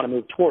donkey would want to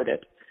move toward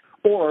it?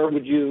 Or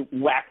would you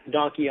whack the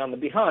donkey on the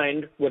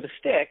behind with a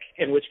stick,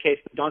 in which case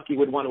the donkey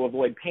would want to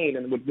avoid pain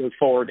and would move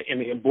forward in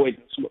the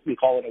avoidance, what we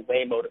call an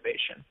away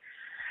motivation.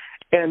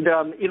 And,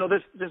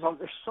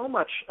 there's so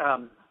much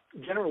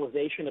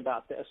generalization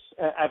about this.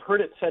 I've heard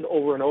it said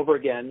over and over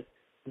again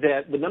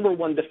that the number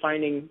one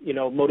defining,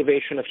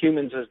 motivation of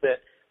humans is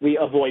that we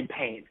avoid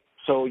pain.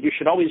 So you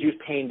should always use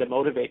pain to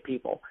motivate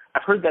people.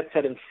 I've heard that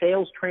said in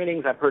sales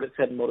trainings. I've heard it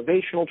said in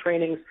motivational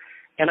trainings.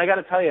 And I got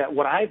to tell you,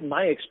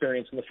 my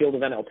experience in the field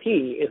of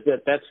NLP is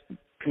that that's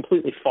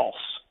completely false.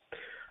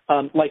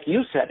 Like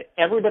you said,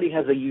 everybody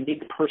has a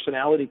unique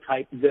personality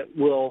type that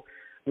will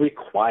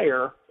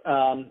require,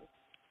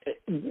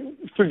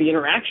 through the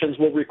interactions,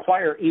 will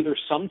require either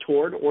some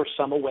toward or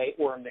some away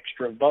or a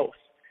mixture of both.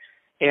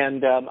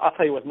 And I'll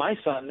tell you, with my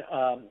son,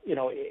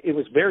 it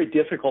was very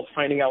difficult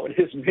finding out what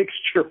his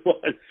mixture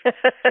was.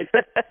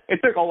 It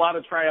took a lot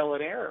of trial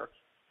and error.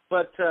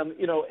 But,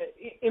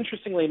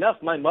 interestingly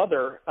enough, my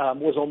mother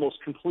was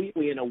almost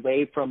completely an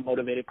away from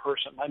motivated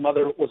person. My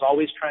mother was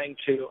always trying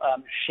to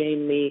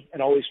shame me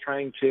and always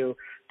trying to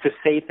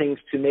say things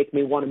to make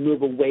me want to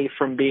move away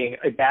from being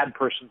a bad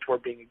person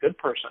toward being a good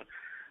person.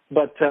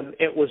 But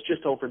it was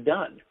just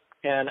overdone.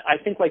 And I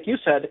think, like you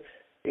said,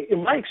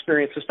 in my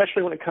experience,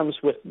 especially when it comes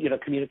with,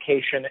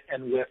 communication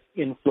and with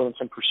influence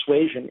and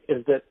persuasion,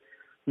 is that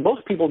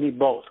most people need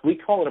both. We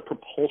call it a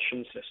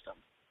propulsion system.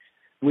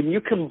 When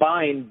you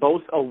combine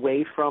both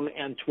away from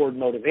and toward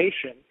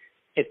motivation,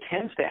 it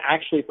tends to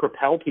actually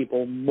propel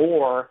people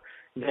more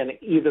than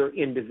either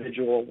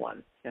individual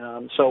one.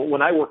 So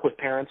when I work with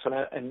parents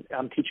and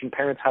I'm teaching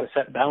parents how to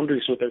set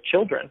boundaries with their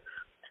children,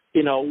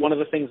 one of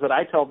the things that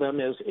I tell them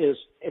is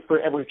if for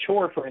every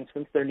chore, for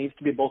instance, there needs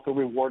to be both a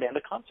reward and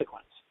a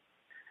consequence.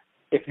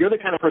 If you're the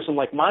kind of person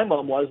like my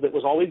mom was that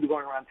was always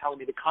going around telling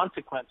me the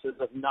consequences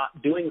of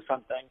not doing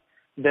something,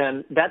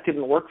 then that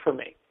didn't work for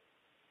me.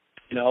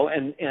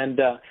 And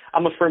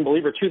I'm a firm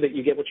believer, too, that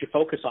you get what you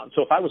focus on.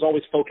 So if I was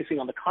always focusing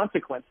on the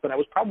consequence, then I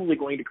was probably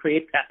going to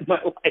create that in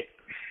my life,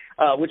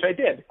 which I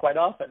did quite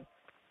often.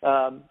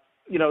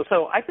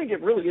 So I think it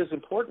really is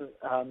important,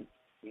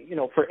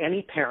 for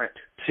any parent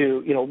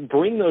to,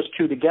 bring those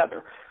two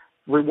together.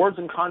 Rewards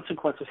and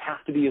consequences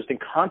have to be used in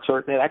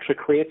concert, and it actually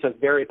creates a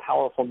very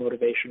powerful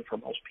motivation for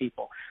most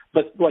people.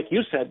 But like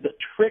you said, the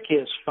trick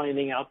is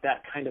finding out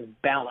that kind of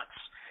balance,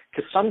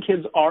 because some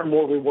kids are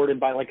more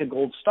rewarded by like a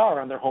gold star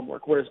on their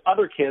homework, whereas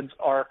other kids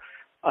are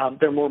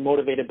they're more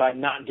motivated by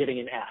not getting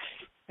an F.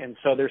 And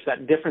so there's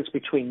that difference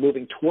between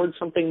moving towards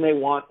something they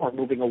want or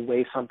moving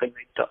away from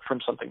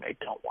something they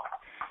don't want.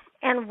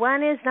 And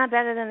one is not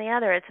better than the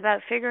other. It's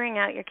about figuring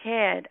out your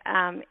kid.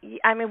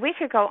 We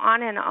could go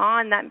on and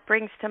on. That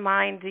brings to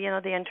mind, the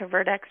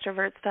introvert,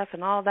 extrovert stuff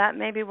and all that.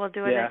 Maybe we'll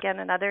do it again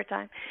another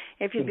time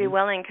if you'd be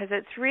willing, because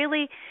it's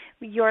really,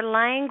 your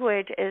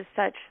language is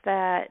such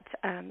that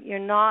you're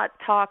not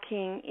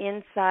talking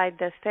inside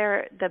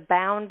the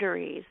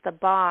boundaries, the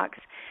box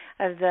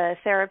of the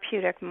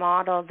therapeutic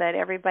model that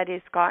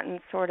everybody's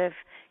gotten sort of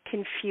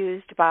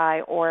confused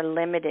by or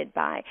limited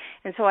by.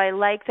 And so I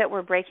like that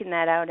we're breaking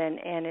that out,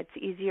 and it's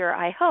easier,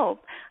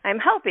 I'm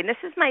hoping, this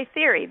is my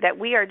theory, that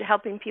we are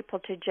helping people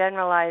to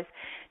generalize,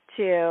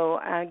 to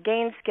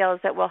gain skills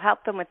that will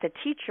help them with the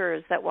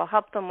teachers, that will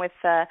help them with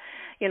their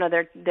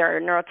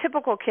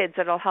neurotypical kids,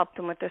 that will help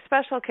them with their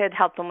special kid,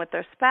 help them with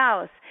their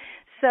spouse.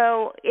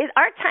 So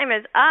our time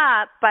is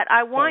up, but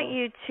I want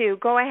you to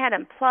go ahead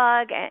and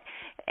plug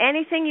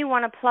anything you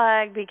want to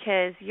plug,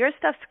 because your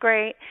stuff's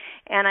great.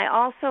 And I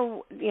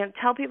also,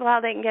 tell people how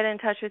they can get in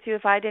touch with you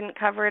if I didn't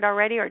cover it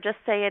already, or just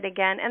say it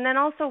again. And then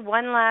also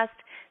one last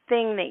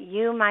thing that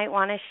you might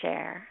want to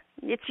share.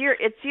 It's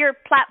your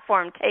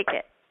platform. Take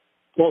it.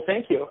 Well,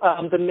 thank you.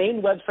 The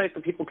main website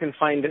that people can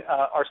find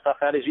our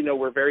stuff at is,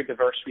 we're very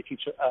diverse. We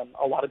teach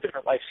a lot of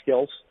different life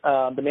skills.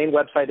 The main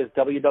website is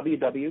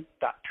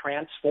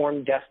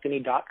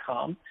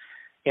www.transformdestiny.com.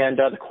 And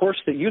the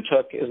course that you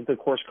took is the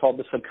course called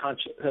The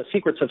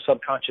Secrets of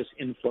Subconscious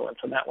Influence,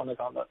 and that one is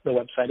on the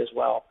website as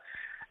well.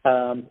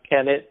 And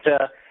it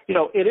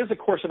is a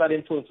course about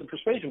influence and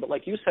persuasion, but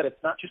like you said,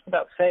 it's not just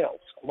about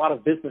sales. A lot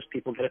of business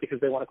people get it because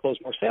they want to close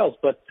more sales,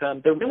 but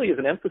there really is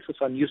an emphasis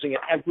on using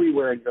it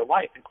everywhere in your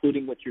life,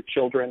 including with your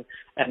children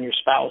and your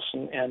spouse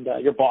and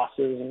your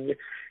bosses, and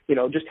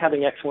just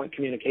having excellent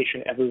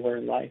communication everywhere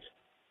in life.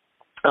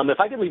 If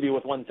I could leave you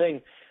with one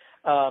thing,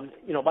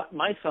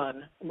 my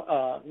son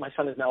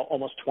is now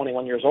almost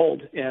 21 years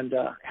old and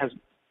has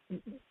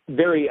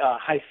very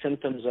high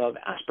symptoms of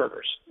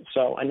Asperger's.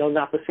 So I know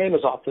not the same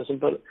as autism,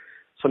 but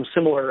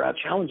similar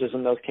challenges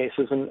in those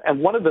cases.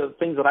 And one of the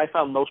things that I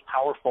found most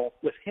powerful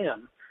with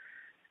him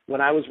when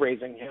I was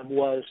raising him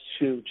was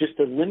to just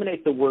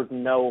eliminate the word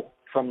no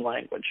from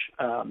language.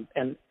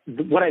 And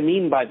what I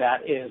mean by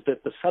that is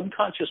that the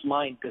subconscious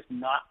mind does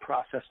not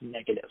process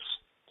negatives.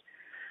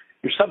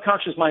 Your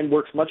subconscious mind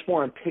works much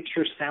more on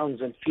pictures,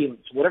 sounds, and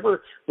feelings.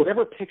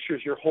 Whatever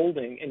pictures you're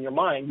holding in your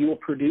mind, you will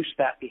produce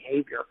that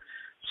behavior.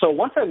 So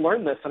once I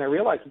learned this and I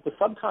realized that the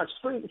subconscious,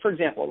 for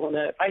example,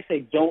 if I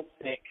say don't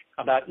think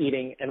about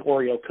eating an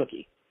Oreo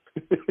cookie,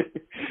 what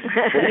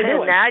are you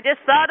doing? Now I just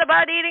thought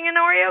about eating an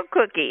Oreo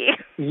cookie.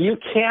 You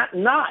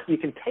can't not. You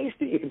can taste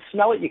it, you can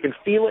smell it, you can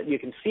feel it, you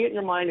can see it in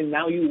your mind, and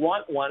now you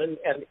want one. And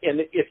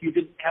if you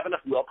didn't have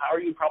enough willpower,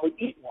 you'd probably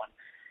eat one.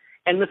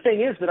 And the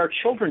thing is that our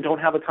children don't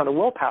have a ton of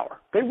willpower.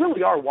 They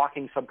really are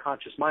walking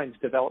subconscious minds,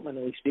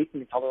 developmentally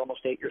speaking, until they're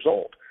almost 8 years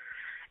old.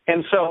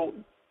 And so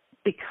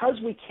because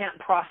we can't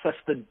process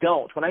the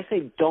don't, when I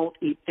say don't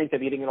think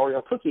of eating an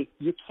Oreo cookie,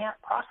 you can't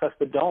process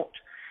the don't.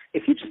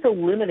 If you just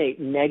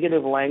eliminate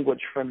negative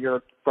language from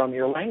your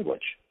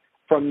language,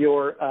 from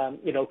your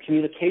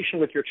communication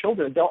with your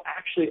children, they'll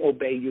actually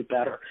obey you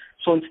better.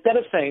 So instead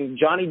of saying,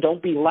 Johnny,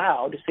 don't be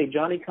loud, say,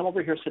 Johnny, come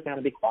over here, sit down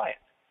and be quiet.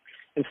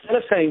 Instead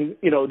of saying,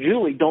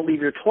 Julie, don't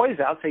leave your toys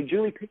out, say,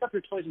 Julie, pick up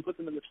your toys and put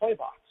them in the toy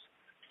box.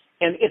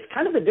 And it's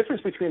kind of the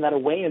difference between that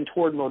away and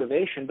toward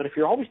motivation. But if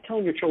you're always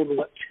telling your children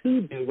what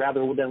to do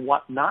rather than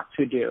what not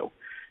to do,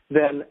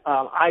 then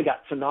I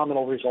got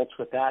phenomenal results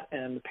with that.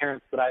 And the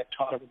parents that I've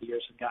taught over the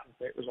years have gotten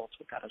great results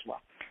with that as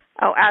well.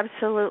 Oh,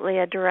 absolutely.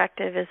 A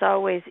directive is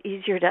always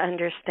easier to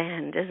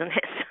understand, isn't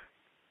it?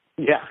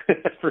 Yeah,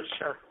 for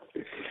sure.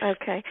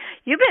 Okay.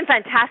 You've been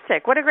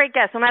fantastic. What a great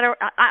guest.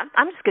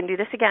 I'm just going to do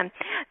this again.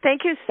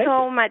 Thank you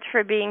so much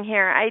for being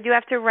here. I do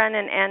have to run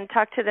and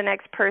talk to the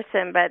next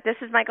person, but this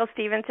is Michael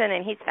Stevenson,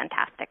 and he's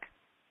fantastic.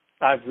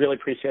 I've really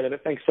appreciated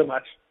it. Thanks so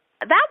much.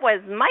 That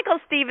was Michael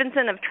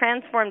Stevenson of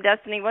Transform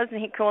Destiny. Wasn't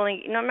he cool?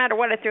 No matter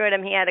what I threw at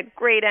him, he had a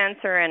great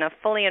answer and a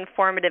fully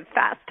informative,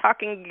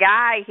 fast-talking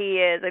guy he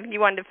is, if you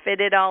wanted to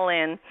fit it all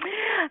in.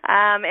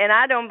 And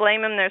I don't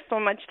blame him. There's so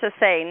much to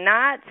say.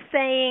 Not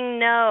saying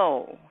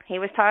no. He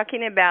was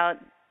talking about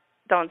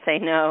don't say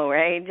no,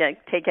 right?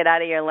 Take it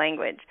out of your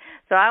language.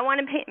 So I want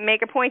to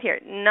make a point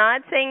here.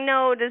 Not saying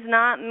no does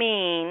not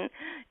mean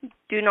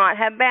do not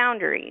have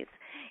boundaries.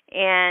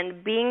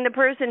 And being the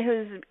person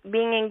who's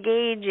being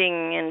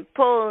engaging and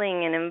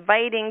pulling and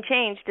inviting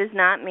change does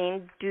not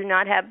mean do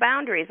not have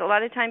boundaries. A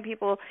lot of time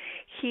people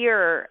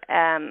hear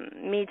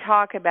me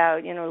talk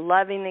about,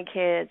 loving the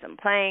kids and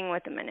playing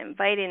with them and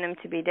inviting them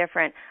to be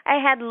different. I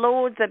had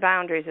loads of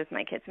boundaries with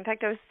my kids. In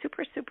fact, I was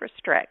super, super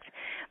strict.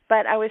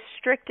 But I was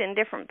strict in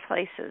different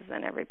places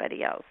than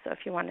everybody else. So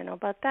if you want to know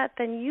about that,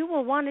 then you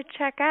will want to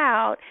check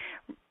out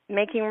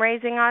Making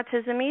Raising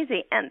Autism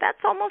Easy, and that's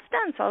almost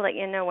done, so I'll let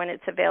you know when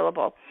it's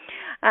available.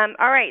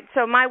 All right,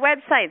 so my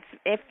websites,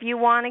 if you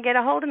want to get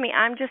a hold of me,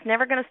 I'm just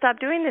never going to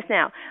stop doing this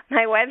now.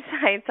 My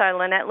websites are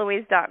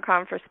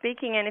LynetteLouise.com for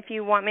speaking, and if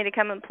you want me to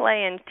come and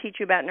play and teach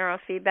you about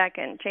neurofeedback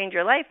and change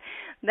your life,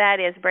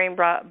 that is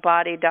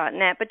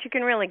BrainBody.net, but you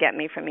can really get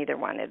me from either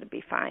one. It'll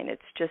be fine.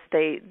 It's just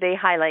they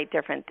highlight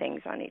different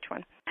things on each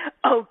one.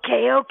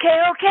 Okay.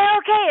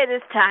 It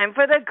is time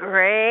for the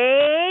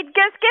great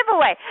guest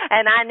giveaway.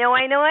 And I know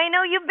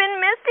you've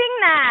been missing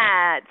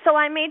that. So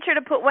I made sure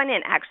to put one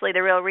in. Actually,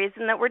 the real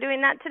reason that we're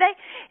doing that today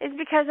is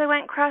because I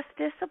went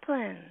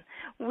cross-discipline.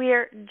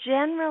 We're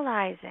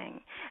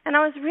generalizing. And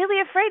I was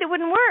really afraid it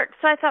wouldn't work.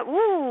 So I thought,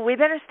 we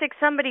better stick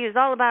somebody who's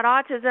all about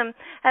autism,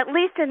 at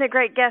least in the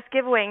great guest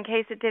giveaway in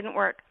case it didn't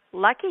work.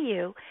 Lucky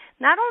you.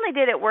 Not only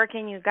did it work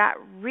and you got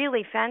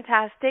really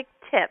fantastic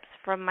tips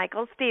from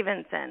Michael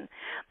Stevenson,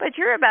 but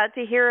you're about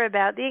to hear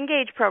about the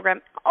Engage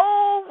program.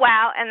 Oh,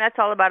 wow, and that's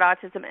all about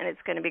autism, and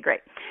it's going to be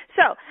great.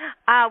 So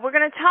we're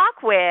going to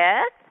talk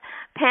with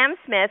Pam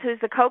Smith, who's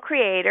the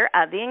co-creator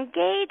of the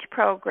Engage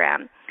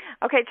program.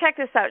 Okay, check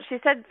this out. She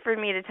said for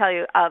me to tell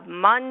you of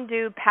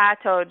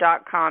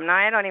MundoPato.com. Now,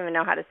 I don't even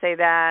know how to say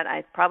that.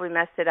 I probably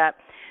messed it up.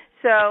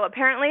 So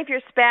apparently if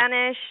you're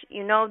Spanish,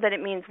 you know that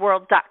it means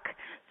world duck.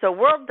 So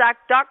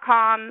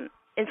worldduck.com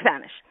in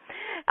Spanish.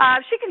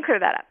 She can clear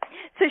that up.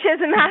 So she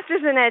has a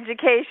master's in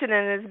education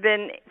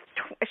and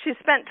she's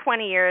spent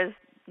 20 years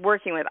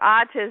working with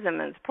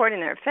autism and supporting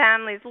their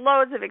families,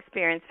 loads of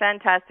experience.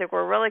 Fantastic.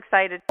 We're real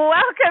excited.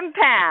 Welcome,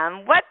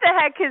 Pam. What the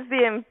heck is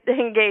the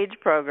Engage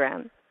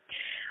program?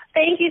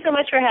 Thank you so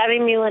much for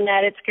having me,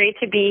 Lynette. It's great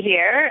to be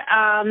here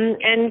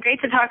and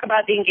great to talk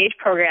about the Engage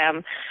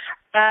program.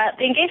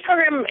 The Engage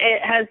program,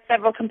 it has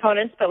several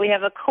components, but we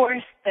have a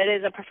course that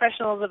is a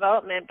professional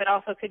development, but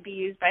also could be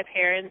used by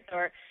parents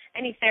or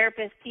any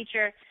therapist,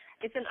 teacher.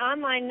 It's an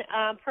online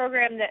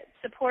program that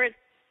supports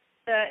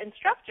the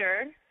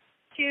instructor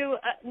to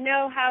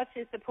know how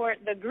to support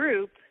the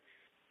group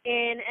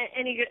in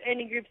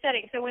any group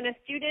setting. So when a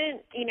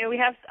student, we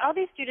have all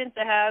these students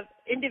that have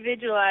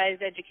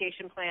individualized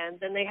education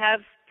plans, and they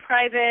have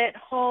private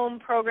home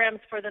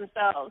programs for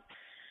themselves.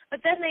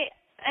 But then they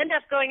end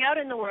up going out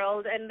in the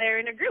world and they're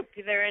in a group.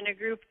 They're in a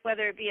group,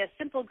 whether it be a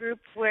simple group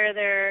where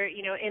they're,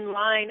 in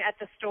line at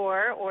the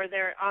store or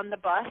they're on the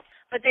bus,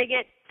 but they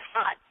get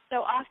taught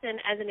so often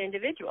as an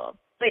individual.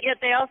 But yet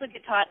they also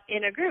get taught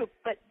in a group.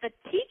 But the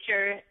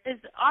teacher is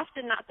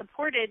often not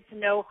supported to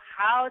know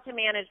how to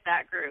manage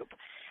that group.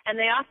 And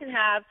they often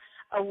have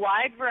a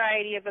wide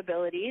variety of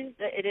abilities.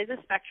 It is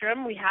a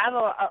spectrum. We have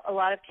a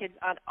lot of kids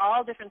on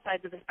all different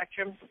sides of the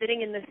spectrum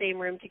sitting in the same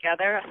room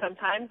together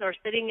sometimes, or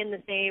sitting in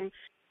the same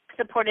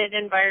supported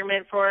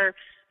environment for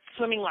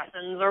swimming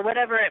lessons or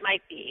whatever it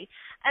might be.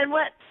 And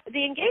what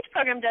the Engage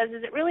program does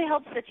is it really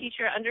helps the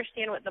teacher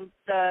understand what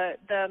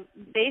the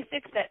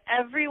basics that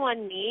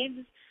everyone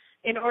needs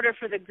in order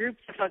for the group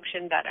to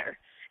function better,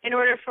 in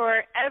order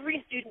for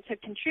every student to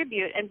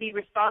contribute and be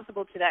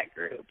responsible to that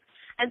group.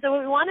 And so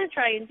what we want to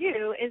try and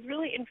do is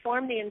really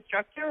inform the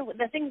instructor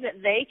the things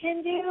that they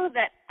can do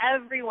that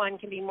everyone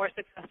can be more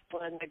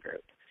successful in the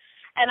group.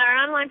 And our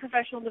online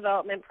professional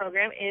development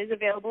program is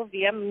available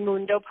via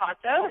Mundo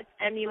Pato. It's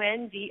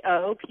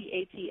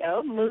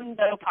MUNDO-PATO,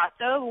 Mundo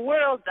Pato,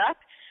 World Duck.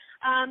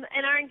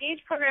 And our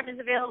Engage program is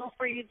available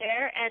for you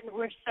there. And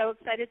we're so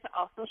excited to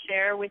also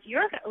share with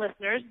your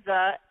listeners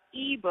the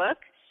ebook,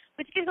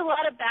 which gives a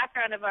lot of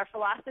background of our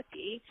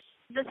philosophy.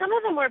 Some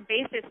of the more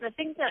basics, the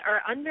things that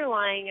are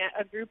underlying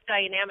a group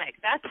dynamic,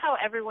 that's how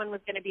everyone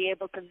was going to be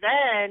able to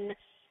then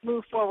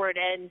move forward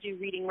and do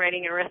reading,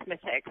 writing,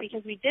 arithmetic,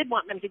 because we did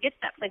want them to get to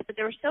that place. But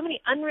there were so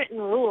many unwritten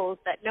rules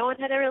that no one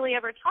had really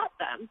ever taught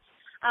them,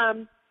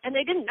 and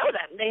they didn't know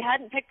them. They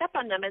hadn't picked up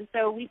on them. And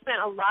so we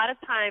spent a lot of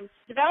time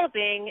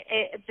developing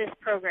this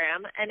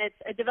program, and it's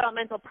a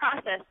developmental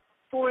process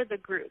for the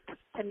group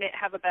to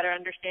have a better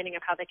understanding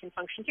of how they can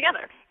function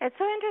together. It's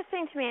so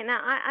interesting to me.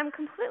 Now, I'm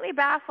completely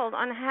baffled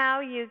on how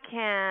you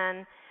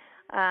can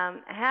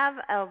have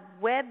a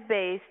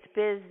web-based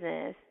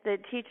business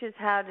that teaches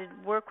how to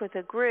work with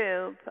a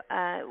group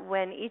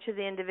when each of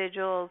the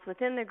individuals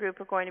within the group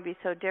are going to be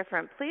so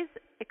different. Please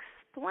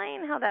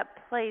explain how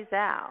that plays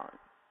out.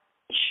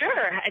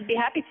 Sure, I'd be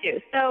happy to.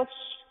 So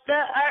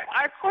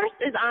our course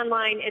is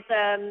online. It's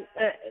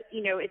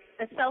it's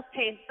a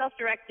self-paced,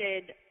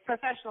 self-directed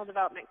professional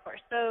development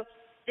course. So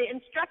the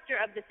instructor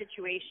of the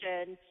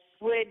situation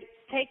would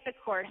take the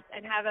course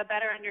and have a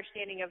better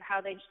understanding of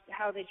how they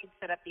should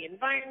set up the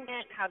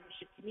environment, how they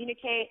should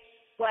communicate,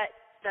 what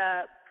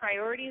the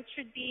priorities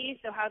should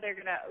be, so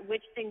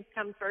which things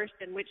come first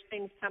and which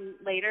things come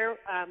later,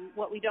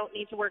 what we don't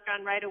need to work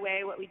on right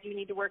away, what we do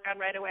need to work on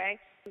right away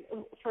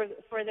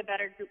for the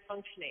better group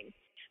functioning.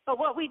 But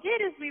what we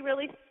did is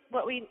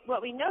what we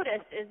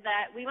noticed is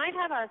that we might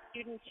have a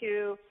student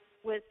who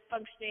was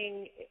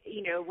functioning,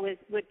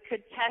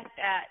 could test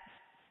at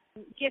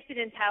gifted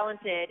and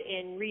talented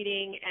in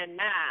reading and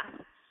math,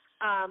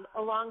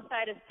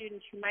 alongside a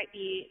student who might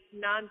be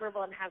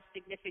nonverbal and have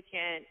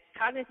significant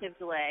cognitive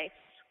delay.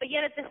 But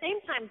yet at the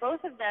same time,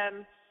 both of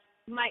them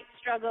might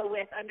struggle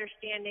with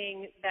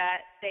understanding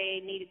that they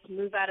needed to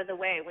move out of the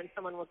way when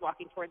someone was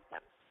walking towards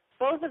them.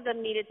 Both of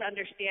them needed to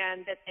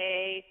understand that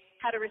they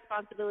had a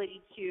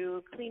responsibility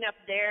to clean up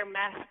their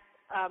mess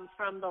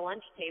from the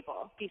lunch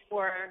table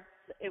before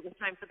it was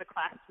time for the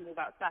class to move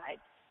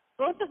outside.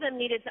 Both of them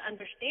needed to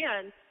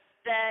understand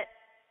that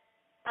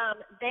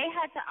they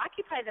had to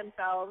occupy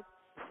themselves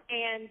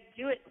and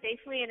do it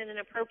safely and in an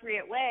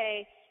appropriate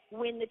way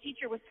when the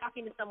teacher was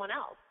talking to someone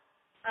else,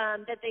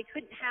 that they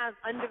couldn't have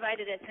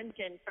undivided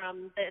attention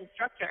from the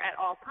instructor at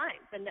all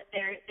times, and that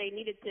they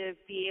needed to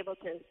be able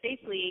to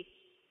safely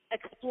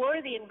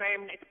explore the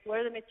environment,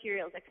 explore the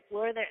materials,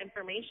 explore their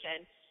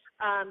information,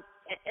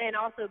 and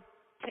also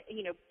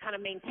kind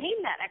of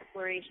maintain that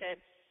exploration,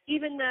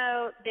 even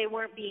though they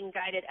weren't being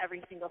guided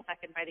every single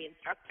second by the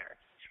instructor.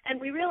 And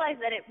we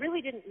realized that it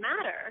really didn't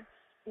matter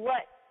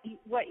what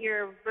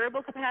your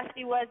verbal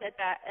capacity was at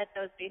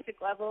those basic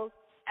levels,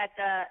 at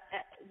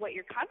what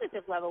your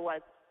cognitive level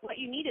was. What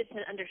you needed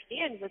to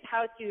understand was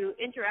how to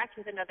interact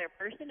with another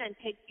person and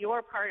take your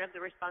part of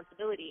the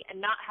responsibility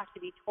and not have to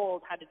be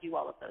told how to do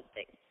all of those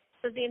things.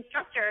 So the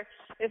instructor,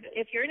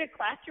 if you're in a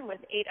classroom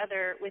with eight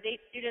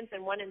students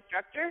and one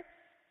instructor,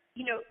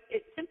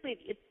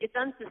 it's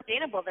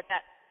unsustainable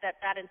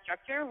that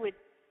instructor would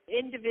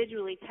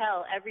individually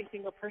tell every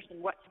single person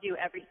what to do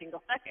every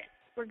single second.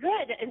 We're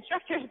good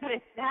instructors, but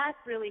that's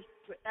really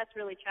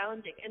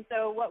challenging. And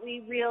so what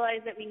we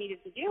realized that we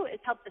needed to do is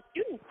help the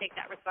students take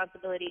that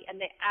responsibility, and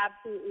they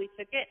absolutely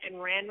took it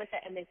and ran with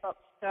it, and they felt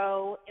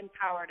so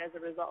empowered as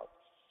a result.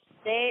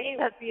 They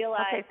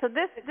realized. Okay, so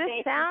this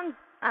sounds.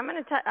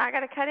 I got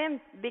to cut in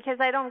because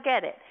I don't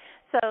get it.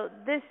 So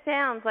this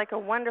sounds like a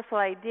wonderful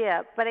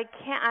idea, but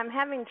I'm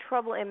having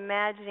trouble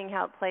imagining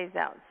how it plays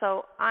out.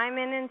 So I'm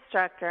an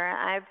instructor.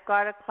 I've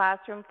got a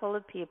classroom full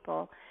of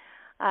people.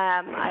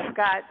 I've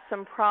got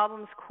some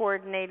problems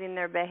coordinating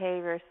their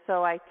behavior.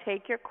 So I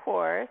take your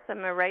course.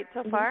 Am I right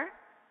so far?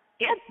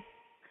 Yes.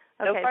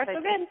 Okay, so far,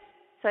 so good.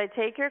 So I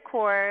take your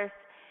course,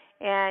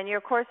 and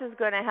your course is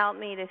going to help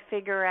me to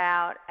figure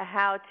out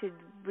how to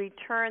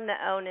return the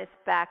onus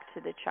back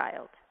to the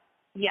child.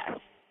 Yes.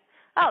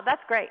 Oh,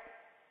 that's great.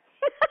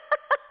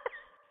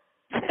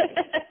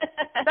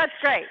 That's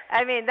great.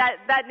 I mean, that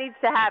needs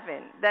to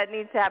happen. That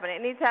needs to happen.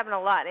 It needs to happen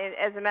a lot.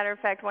 As a matter of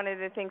fact, one of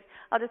the things,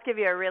 I'll just give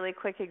you a really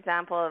quick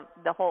example of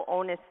the whole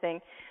onus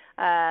thing.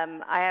 I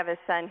have a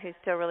son who's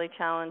still really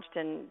challenged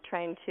and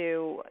trying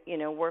to,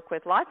 work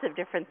with lots of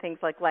different things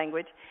like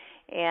language.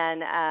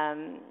 And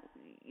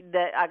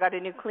I got a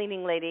new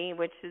cleaning lady,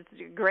 which is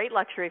a great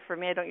luxury for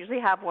me. I don't usually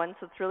have one,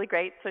 so it's really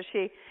great. So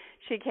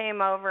she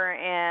came over,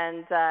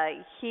 and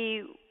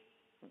he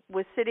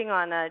was sitting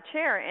on a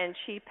chair, and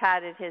she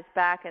patted his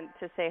back and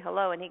to say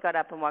hello, and he got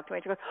up and walked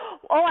away. She goes,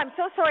 "Oh, I'm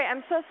so sorry.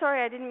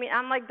 I didn't mean."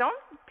 I'm like, "Don't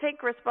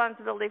take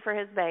responsibility for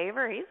his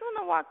behavior. He's the one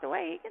that walked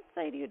away. He can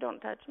say to you,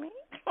 'Don't touch me.'"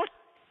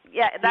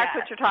 Yeah, that's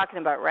what you're talking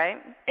about,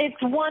 right?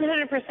 It's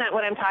 100%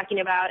 what I'm talking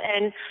about,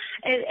 and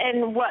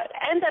what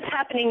ends up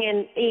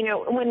happening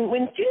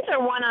when students are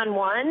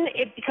one-on-one,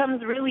 it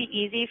becomes really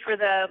easy for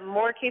the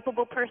more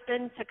capable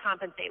person to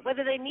compensate,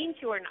 whether they mean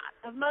to or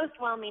not. Most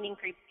well-meaning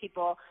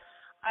people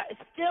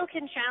still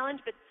can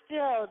challenge, but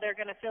still they're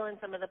going to fill in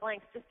some of the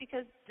blanks just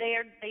because they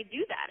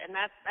do that, and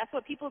that's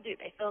what people do.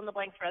 They fill in the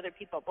blanks for other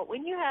people. But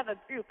when you have a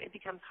group, it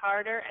becomes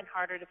harder and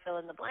harder to fill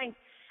in the blanks,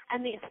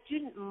 and the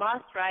student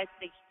must rise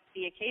to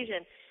the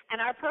occasion.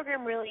 And our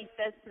program really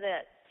says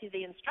to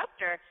the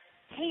instructor,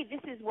 "Hey,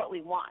 this is what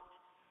we want.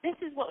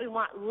 This is what we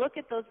want. Look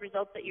at those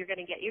results that you're going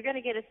to get. You're going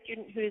to get a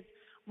student who's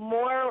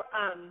more,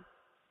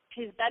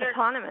 who's better,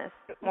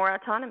 more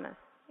autonomous."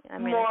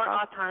 More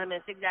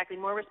autonomous, exactly.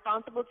 More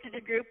responsible to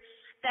the group.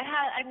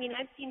 I've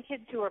seen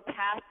kids who are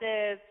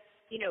passive,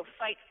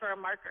 fight for a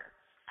marker.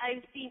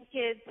 I've seen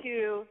kids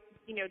who,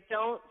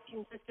 don't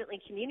consistently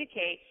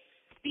communicate,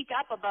 speak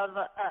up above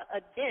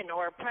a din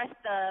or press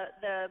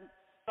the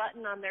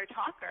button on their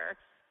talker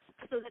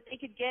so that they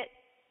could get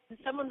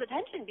someone's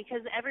attention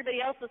because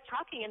everybody else was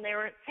talking and they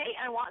were, "Hey,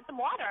 I want some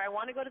water. I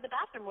want to go to the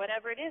bathroom,"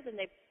 whatever it is, and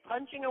they're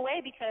punching away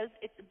because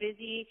it's a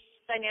busy,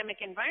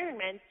 dynamic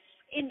environment.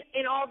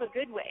 In all the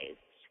good ways.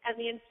 And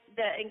the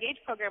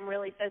Engage program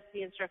really says to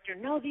the instructor,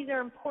 no, these are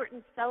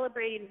important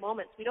celebrating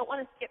moments. We don't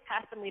want to skip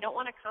past them. We don't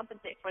want to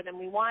compensate for them.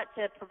 We want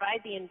to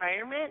provide the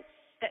environment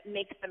that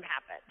makes them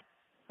happen.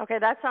 Okay,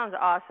 that sounds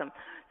awesome.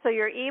 So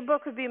your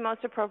ebook would be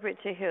most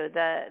appropriate to who,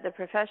 the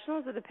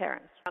professionals or the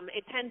parents?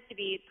 It tends to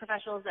be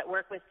professionals that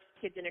work with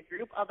kids in a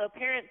group, although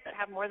parents that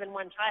have more than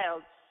one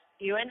child,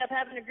 you end up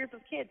having a group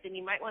of kids, and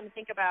you might want to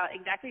think about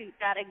exactly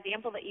that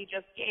example that you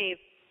just gave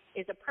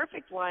is a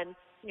perfect one.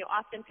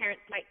 Often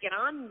parents might get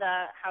on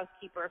the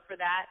housekeeper for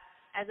that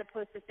as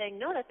opposed to saying,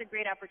 no, that's a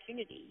great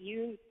opportunity.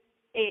 You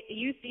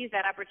seize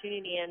that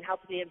opportunity and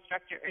help the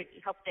instructor, or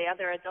help the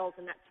other adult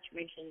in that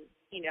situation,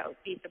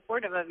 be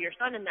supportive of your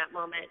son in that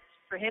moment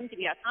for him to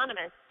be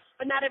autonomous.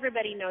 But not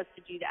everybody knows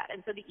to do that.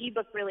 And so the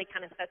ebook really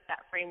kind of sets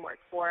that framework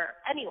for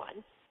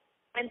anyone.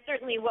 And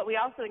certainly what we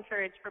also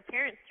encourage for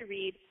parents to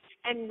read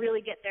and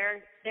really get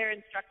their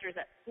instructors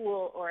at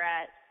school or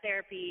at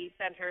therapy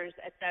centers,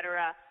 et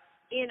cetera,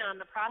 in on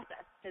the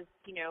process, because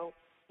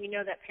we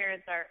know that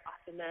parents are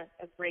often a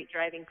great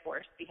driving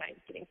force behind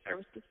getting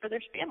services for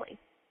their families.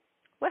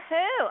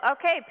 Woohoo!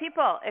 Okay,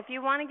 people, if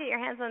you want to get your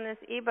hands on this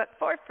ebook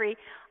for free,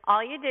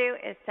 all you do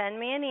is send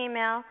me an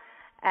email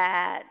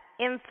at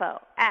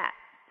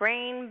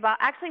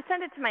actually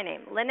send it to my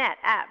name, Lynette,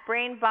 at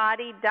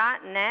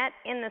brainbody.net.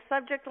 In the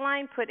subject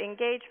line, put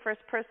Engage,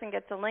 first person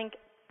gets a link,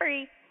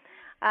 free.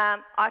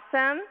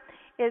 Awesome.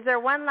 Is there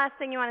one last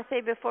thing you want to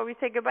say before we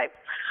say goodbye?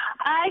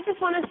 I just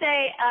want to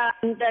say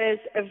that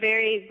it's a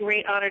very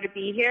great honor to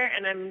be here,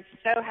 and I'm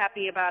so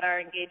happy about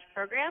our Engage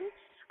program.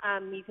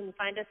 You can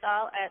find us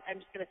all at, I'm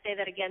just going to say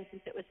that again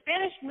since it was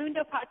Spanish,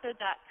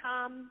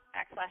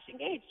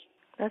 mundopato.com/engage.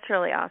 That's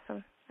really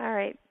awesome. All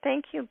right.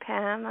 Thank you,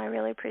 Pam. I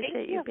really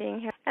appreciate you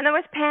being here. And that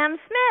was Pam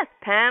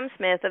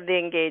Smith of the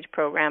Engage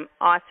program.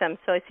 Awesome.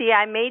 So, see,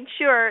 I made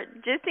sure,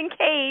 just in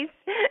case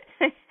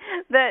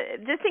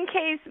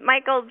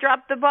Michael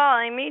dropped the ball,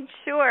 I made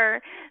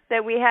sure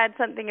that we had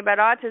something about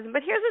autism.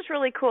 But here's what's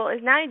really cool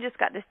is now you just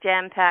got this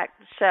jam-packed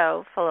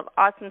show full of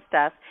awesome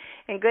stuff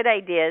and good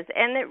ideas,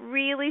 and it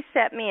really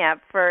set me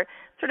up for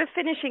sort of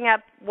finishing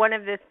up one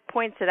of the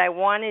points that I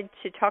wanted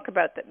to talk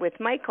about with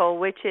Michael,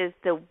 which is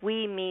the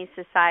we-me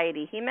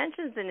society. He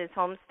mentions in his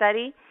home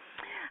study,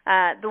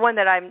 the one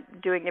that I'm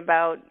doing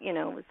about,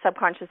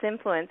 subconscious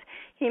influence,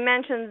 he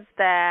mentions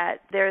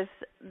that there's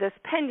this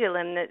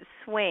pendulum that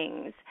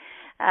swings,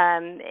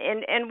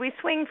 and we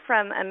swing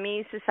from a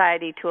me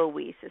society to a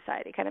we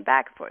society, kind of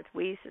back and forth,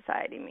 we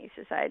society, me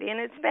society, and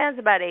it spans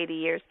about 80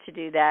 years to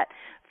do that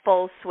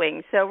full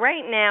swing. So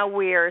right now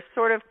we are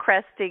sort of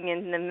cresting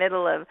in the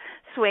middle of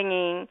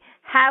swinging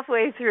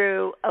halfway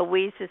through a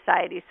we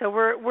society. So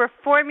we're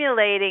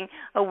formulating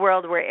a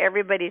world where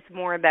everybody's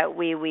more about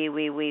we.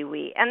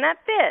 And that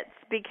fits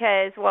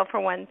because, well, for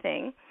one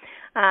thing,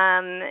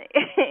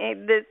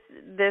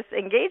 this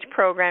Engage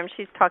program,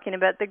 she's talking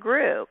about the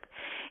group.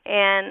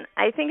 And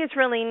I think it's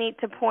really neat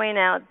to point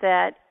out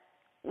that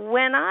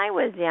when I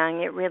was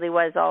young, it really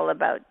was all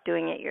about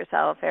doing it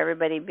yourself,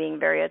 everybody being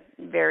very,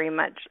 very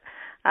much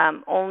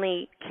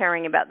only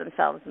caring about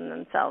themselves and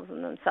themselves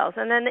and themselves.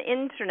 And then the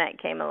internet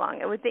came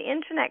along. And with the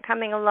internet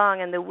coming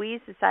along and the we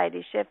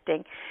society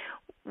shifting,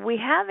 we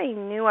have a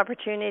new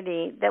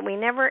opportunity that we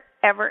never,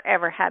 ever,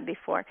 ever had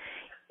before.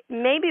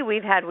 Maybe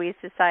we've had we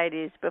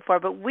societies before,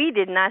 but we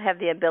did not have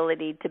the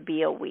ability to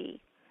be a we.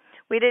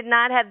 We did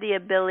not have the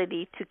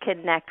ability to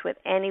connect with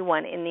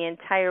anyone in the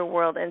entire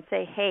world and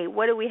say, hey,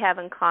 what do we have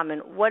in common?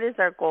 What is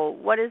our goal?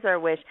 What is our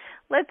wish?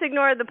 Let's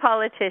ignore the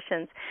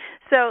politicians.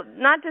 So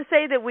not to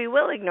say that we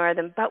will ignore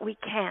them, but we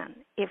can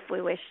if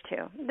we wish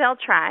to. They'll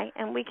try,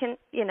 and we can,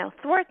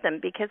 thwart them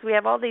because we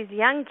have all these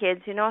young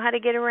kids who know how to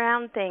get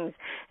around things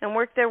and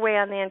work their way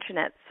on the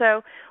internet.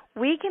 So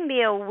we can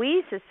be a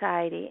we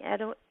society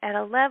at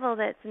a level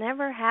that's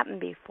never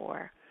happened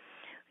before.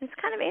 It's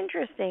kind of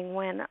interesting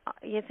when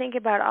you think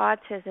about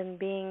autism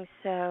being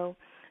so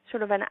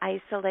sort of an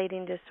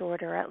isolating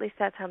disorder, or at least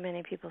that's how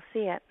many people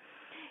see it.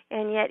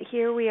 And yet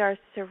here we are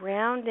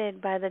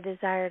surrounded by the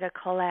desire to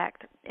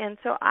collect. And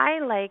so I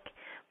like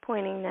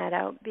pointing that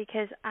out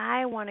because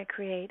I want to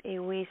create a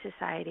we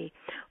society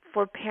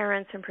for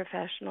parents and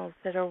professionals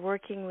that are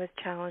working with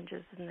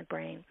challenges in the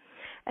brain,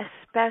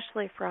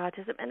 especially for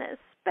autism and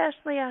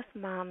especially us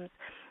moms.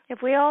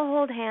 If we all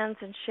hold hands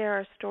and share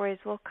our stories,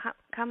 we'll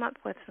come up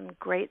with some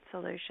great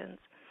solutions.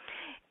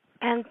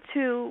 And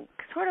to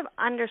sort of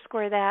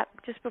underscore that,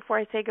 just before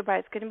I say goodbye,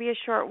 it's going to be a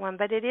short one,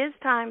 but it is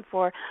time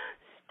for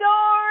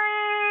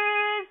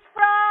Stories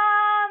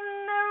from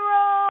the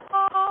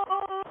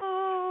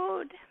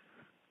Road.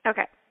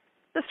 Okay,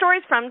 the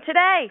stories from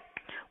today.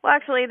 Well,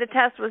 actually, the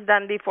test was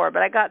done before,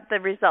 but I got the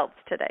results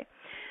today.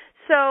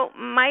 So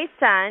my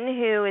son,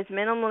 who is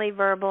minimally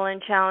verbal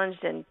and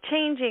challenged and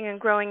changing and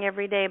growing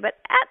every day, but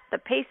at the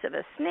pace of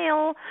a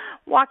snail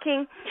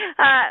walking,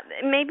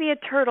 maybe a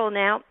turtle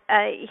now,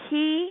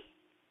 he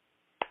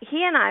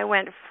and I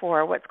went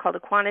for what's called a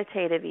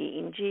quantitative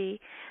EEG.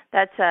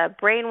 That's a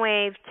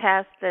brainwave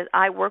test that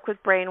I work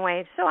with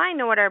brainwaves, so I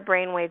know what our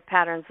brainwave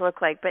patterns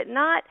look like, but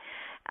not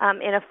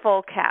in a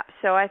full cap.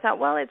 So I thought,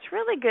 well, it's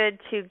really good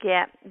to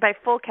get, by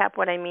full cap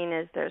what I mean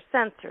is there's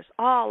sensors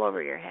all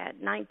over your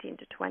head, 19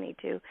 to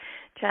 22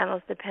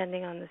 channels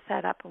depending on the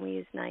setup, and we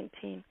use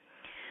 19.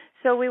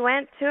 So we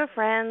went to a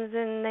friend's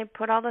and they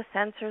put all the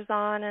sensors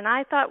on, and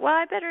I thought, well,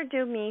 I better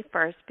do me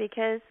first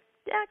because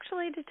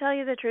actually, to tell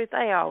you the truth,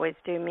 I always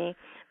do me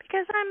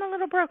because I'm a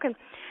little broken,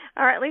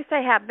 or at least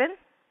I have been.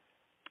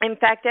 In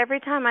fact, every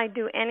time I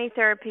do any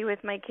therapy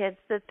with my kids,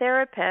 the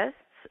therapists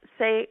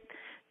say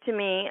to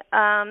me,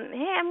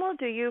 hey, and we'll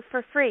do you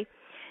for free.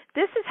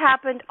 This has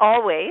happened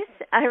always.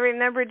 I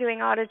remember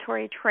doing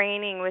auditory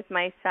training with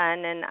my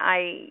son, and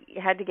I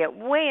had to get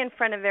way in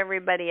front of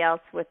everybody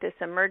else with this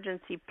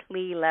emergency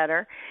plea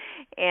letter.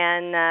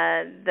 And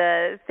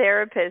the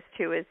therapist,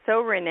 who is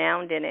so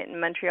renowned in it in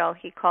Montreal,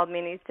 he called me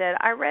and he said,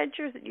 I read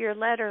your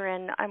letter,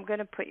 and I'm going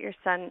to put your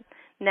son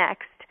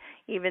next,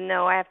 even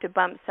though I have to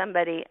bump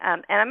somebody,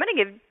 and I'm going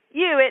to give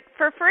you it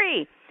for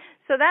free.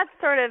 So that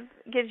sort of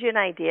gives you an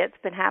idea.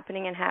 It's been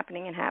happening and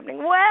happening and happening.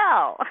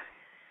 Well,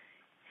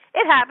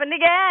 it happened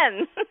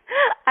again.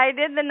 I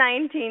did the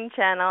 19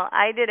 channel.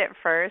 I did it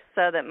first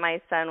so that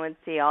my son would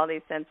see all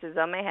these sensors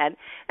on my head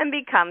and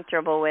be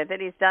comfortable with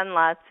it. He's done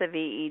lots of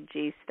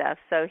EEG stuff,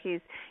 so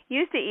he's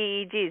used to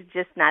EEGs,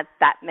 just not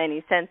that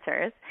many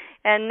sensors,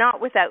 and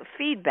not without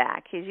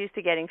feedback. He's used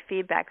to getting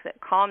feedback that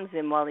calms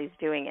him while he's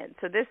doing it.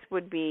 So this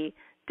would be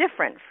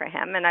different for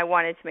him, and I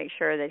wanted to make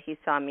sure that he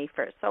saw me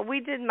first. So we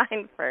did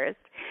mine first,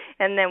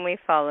 and then we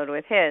followed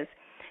with his.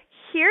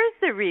 Here's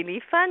the really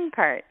fun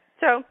part.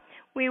 So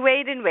we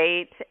wait,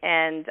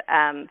 and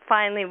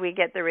finally we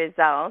get the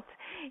results.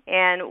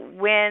 And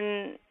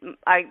when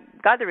I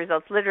got the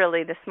results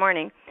literally this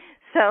morning,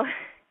 so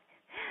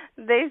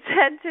they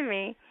said to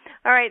me,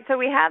 all right, so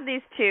we have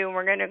these two, and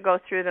we're going to go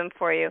through them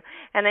for you.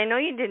 And I know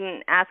you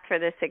didn't ask for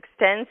this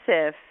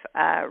extensive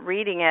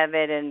reading of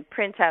it and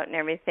printout and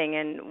everything,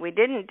 and we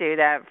didn't do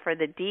that for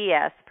the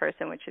DS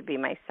person, which would be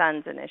my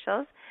son's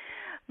initials.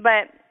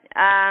 But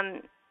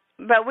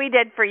we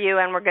did for you,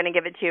 and we're going to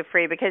give it to you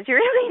free because you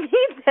really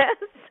need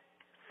this.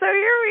 So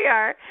here we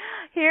are.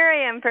 Here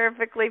I am,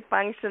 perfectly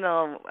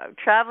functional,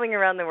 traveling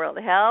around the world,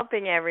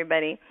 helping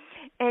everybody.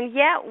 And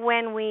yet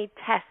when we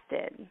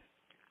tested,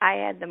 I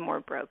had the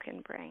more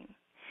broken brain.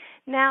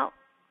 Now,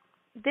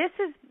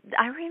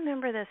 I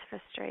remember this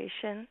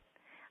frustration.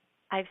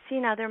 I've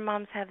seen other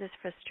moms have this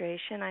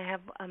frustration. I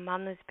have a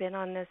mom that's been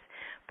on this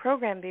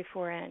program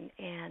before, and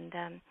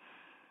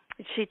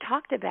she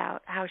talked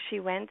about how she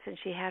went and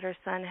she had her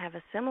son have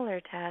a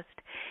similar test.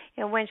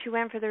 And when she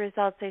went for the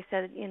results, they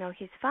said,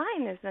 he's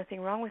fine. There's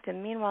nothing wrong with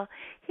him. Meanwhile,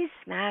 he's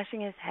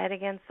smashing his head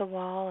against the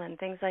wall and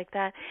things like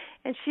that.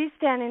 And she's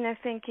standing there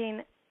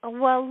thinking,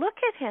 well, look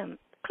at him.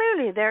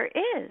 Clearly there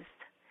is.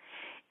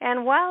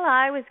 And while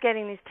I was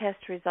getting these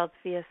test results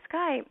via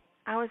Skype,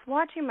 I was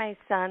watching my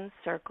son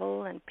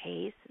circle and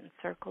pace and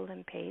circle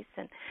and pace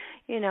and,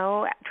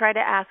 try to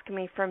ask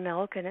me for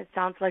milk, and it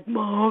sounds like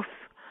muff.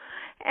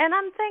 And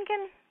I'm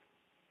thinking,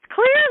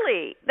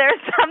 clearly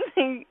there's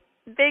something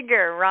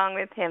bigger wrong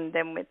with him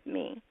than with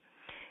me.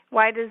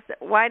 Why does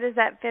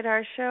that fit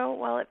our show?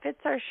 Well, it fits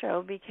our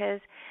show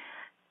because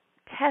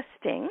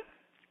testing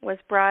was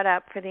brought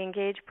up for the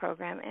Engage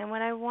program. And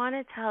what I want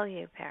to tell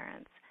you,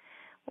 parents,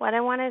 what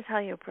I want to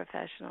tell you,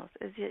 professionals,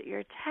 is that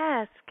your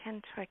tests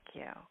can trick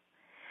you.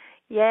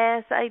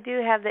 Yes, I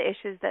do have the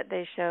issues that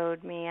they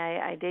showed me.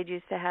 I did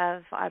used to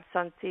have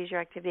absence seizure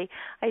activity.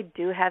 I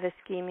do have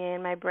ischemia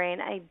in my brain.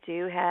 I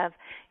do have,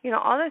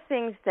 all the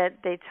things that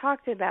they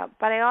talked about,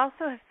 but I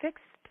also have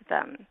fixed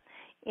them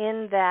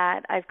in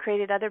that I've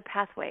created other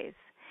pathways.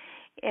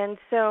 And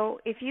so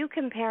if you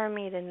compare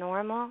me to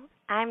normal,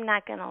 I'm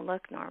not going to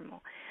look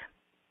normal.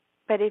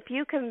 But if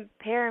you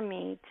compare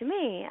me to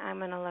me, I'm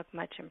going to look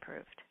much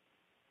improved.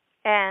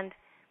 And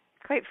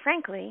quite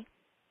frankly,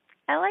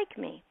 I like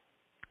me.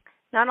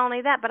 Not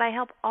only that, but I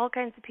help all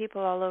kinds of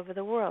people all over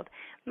the world.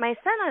 My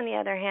son, on the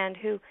other hand,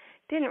 who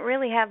didn't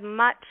really have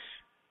much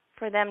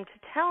for them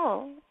to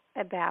tell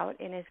about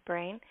in his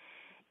brain,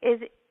 is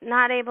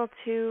not able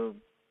to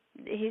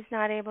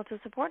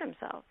support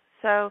himself.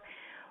 So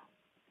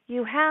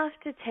you have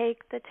to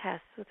take the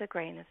tests with a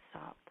grain of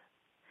salt.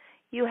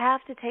 You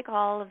have to take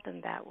all of them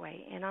that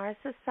way. In our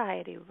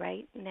society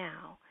right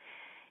now,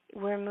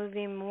 we're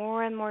moving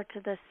more and more to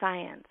the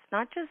science,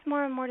 not just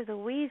more and more to the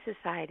we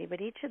society, but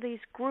each of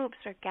these groups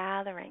are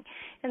gathering,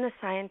 and the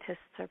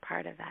scientists are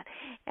part of that.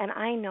 And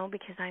I know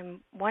because I'm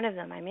one of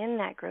them, I'm in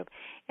that group,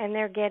 and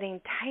they're getting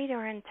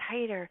tighter and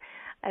tighter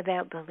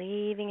about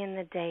believing in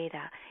the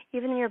data.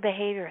 Even your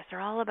behaviorists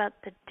are all about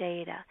the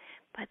data,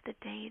 but the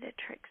data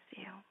tricks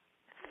you.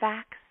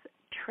 Facts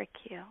trick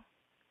you.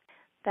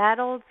 That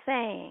old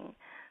saying,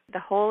 the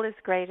whole is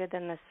greater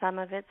than the sum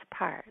of its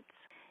parts,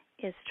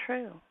 is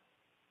true.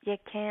 You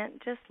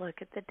can't just look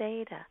at the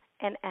data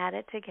and add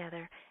it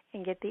together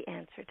and get the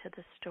answer to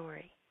the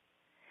story.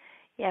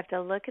 You have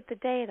to look at the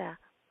data,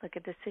 look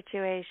at the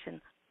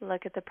situation,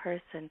 look at the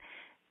person,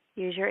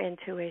 use your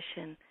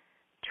intuition,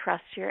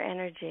 trust your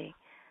energy.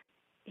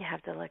 You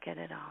have to look at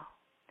it all.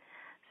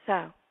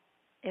 So,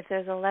 if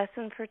there's a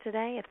lesson for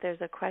today, if there's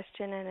a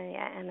question and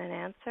an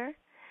answer,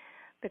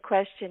 the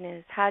question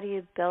is, how do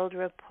you build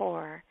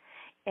rapport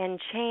and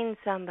change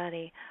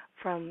somebody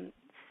from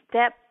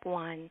step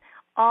one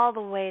all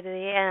the way to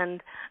the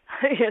end,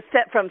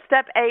 from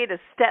step A to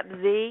step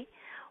Z,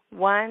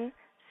 one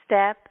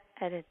step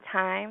at a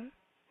time,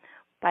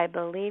 by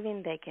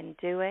believing they can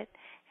do it,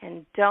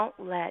 and don't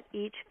let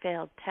each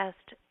failed test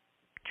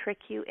trick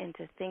you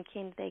into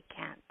thinking they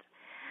can't.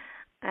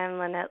 I'm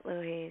Lynette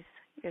Louise,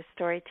 your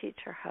story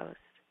teacher host,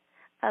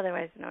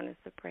 otherwise known as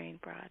the Brain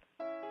Broad.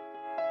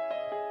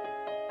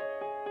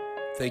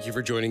 Thank you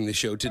for joining the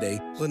show today.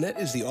 Lynette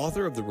is the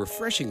author of the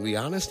refreshingly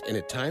honest and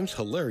at times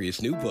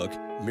hilarious new book,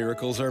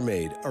 Miracles Are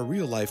Made, a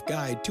real-life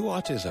guide to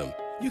autism.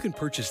 You can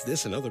purchase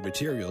this and other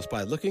materials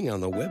by looking on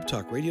the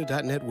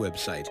webtalkradio.net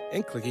website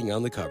and clicking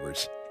on the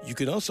covers. You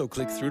can also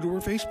click through to her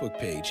Facebook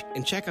page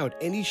and check out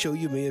any show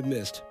you may have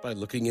missed by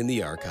looking in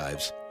the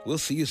archives. We'll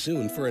see you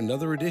soon for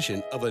another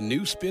edition of A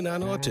New Spin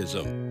on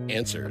Autism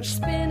Answers.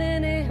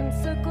 Spinning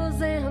in circles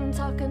and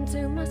talking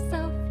to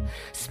myself.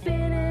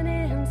 Spinning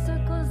in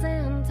circles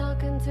and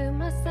talking to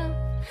myself.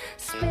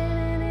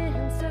 Spinning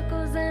in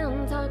circles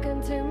and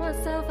talking to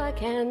myself. I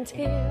can't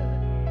hear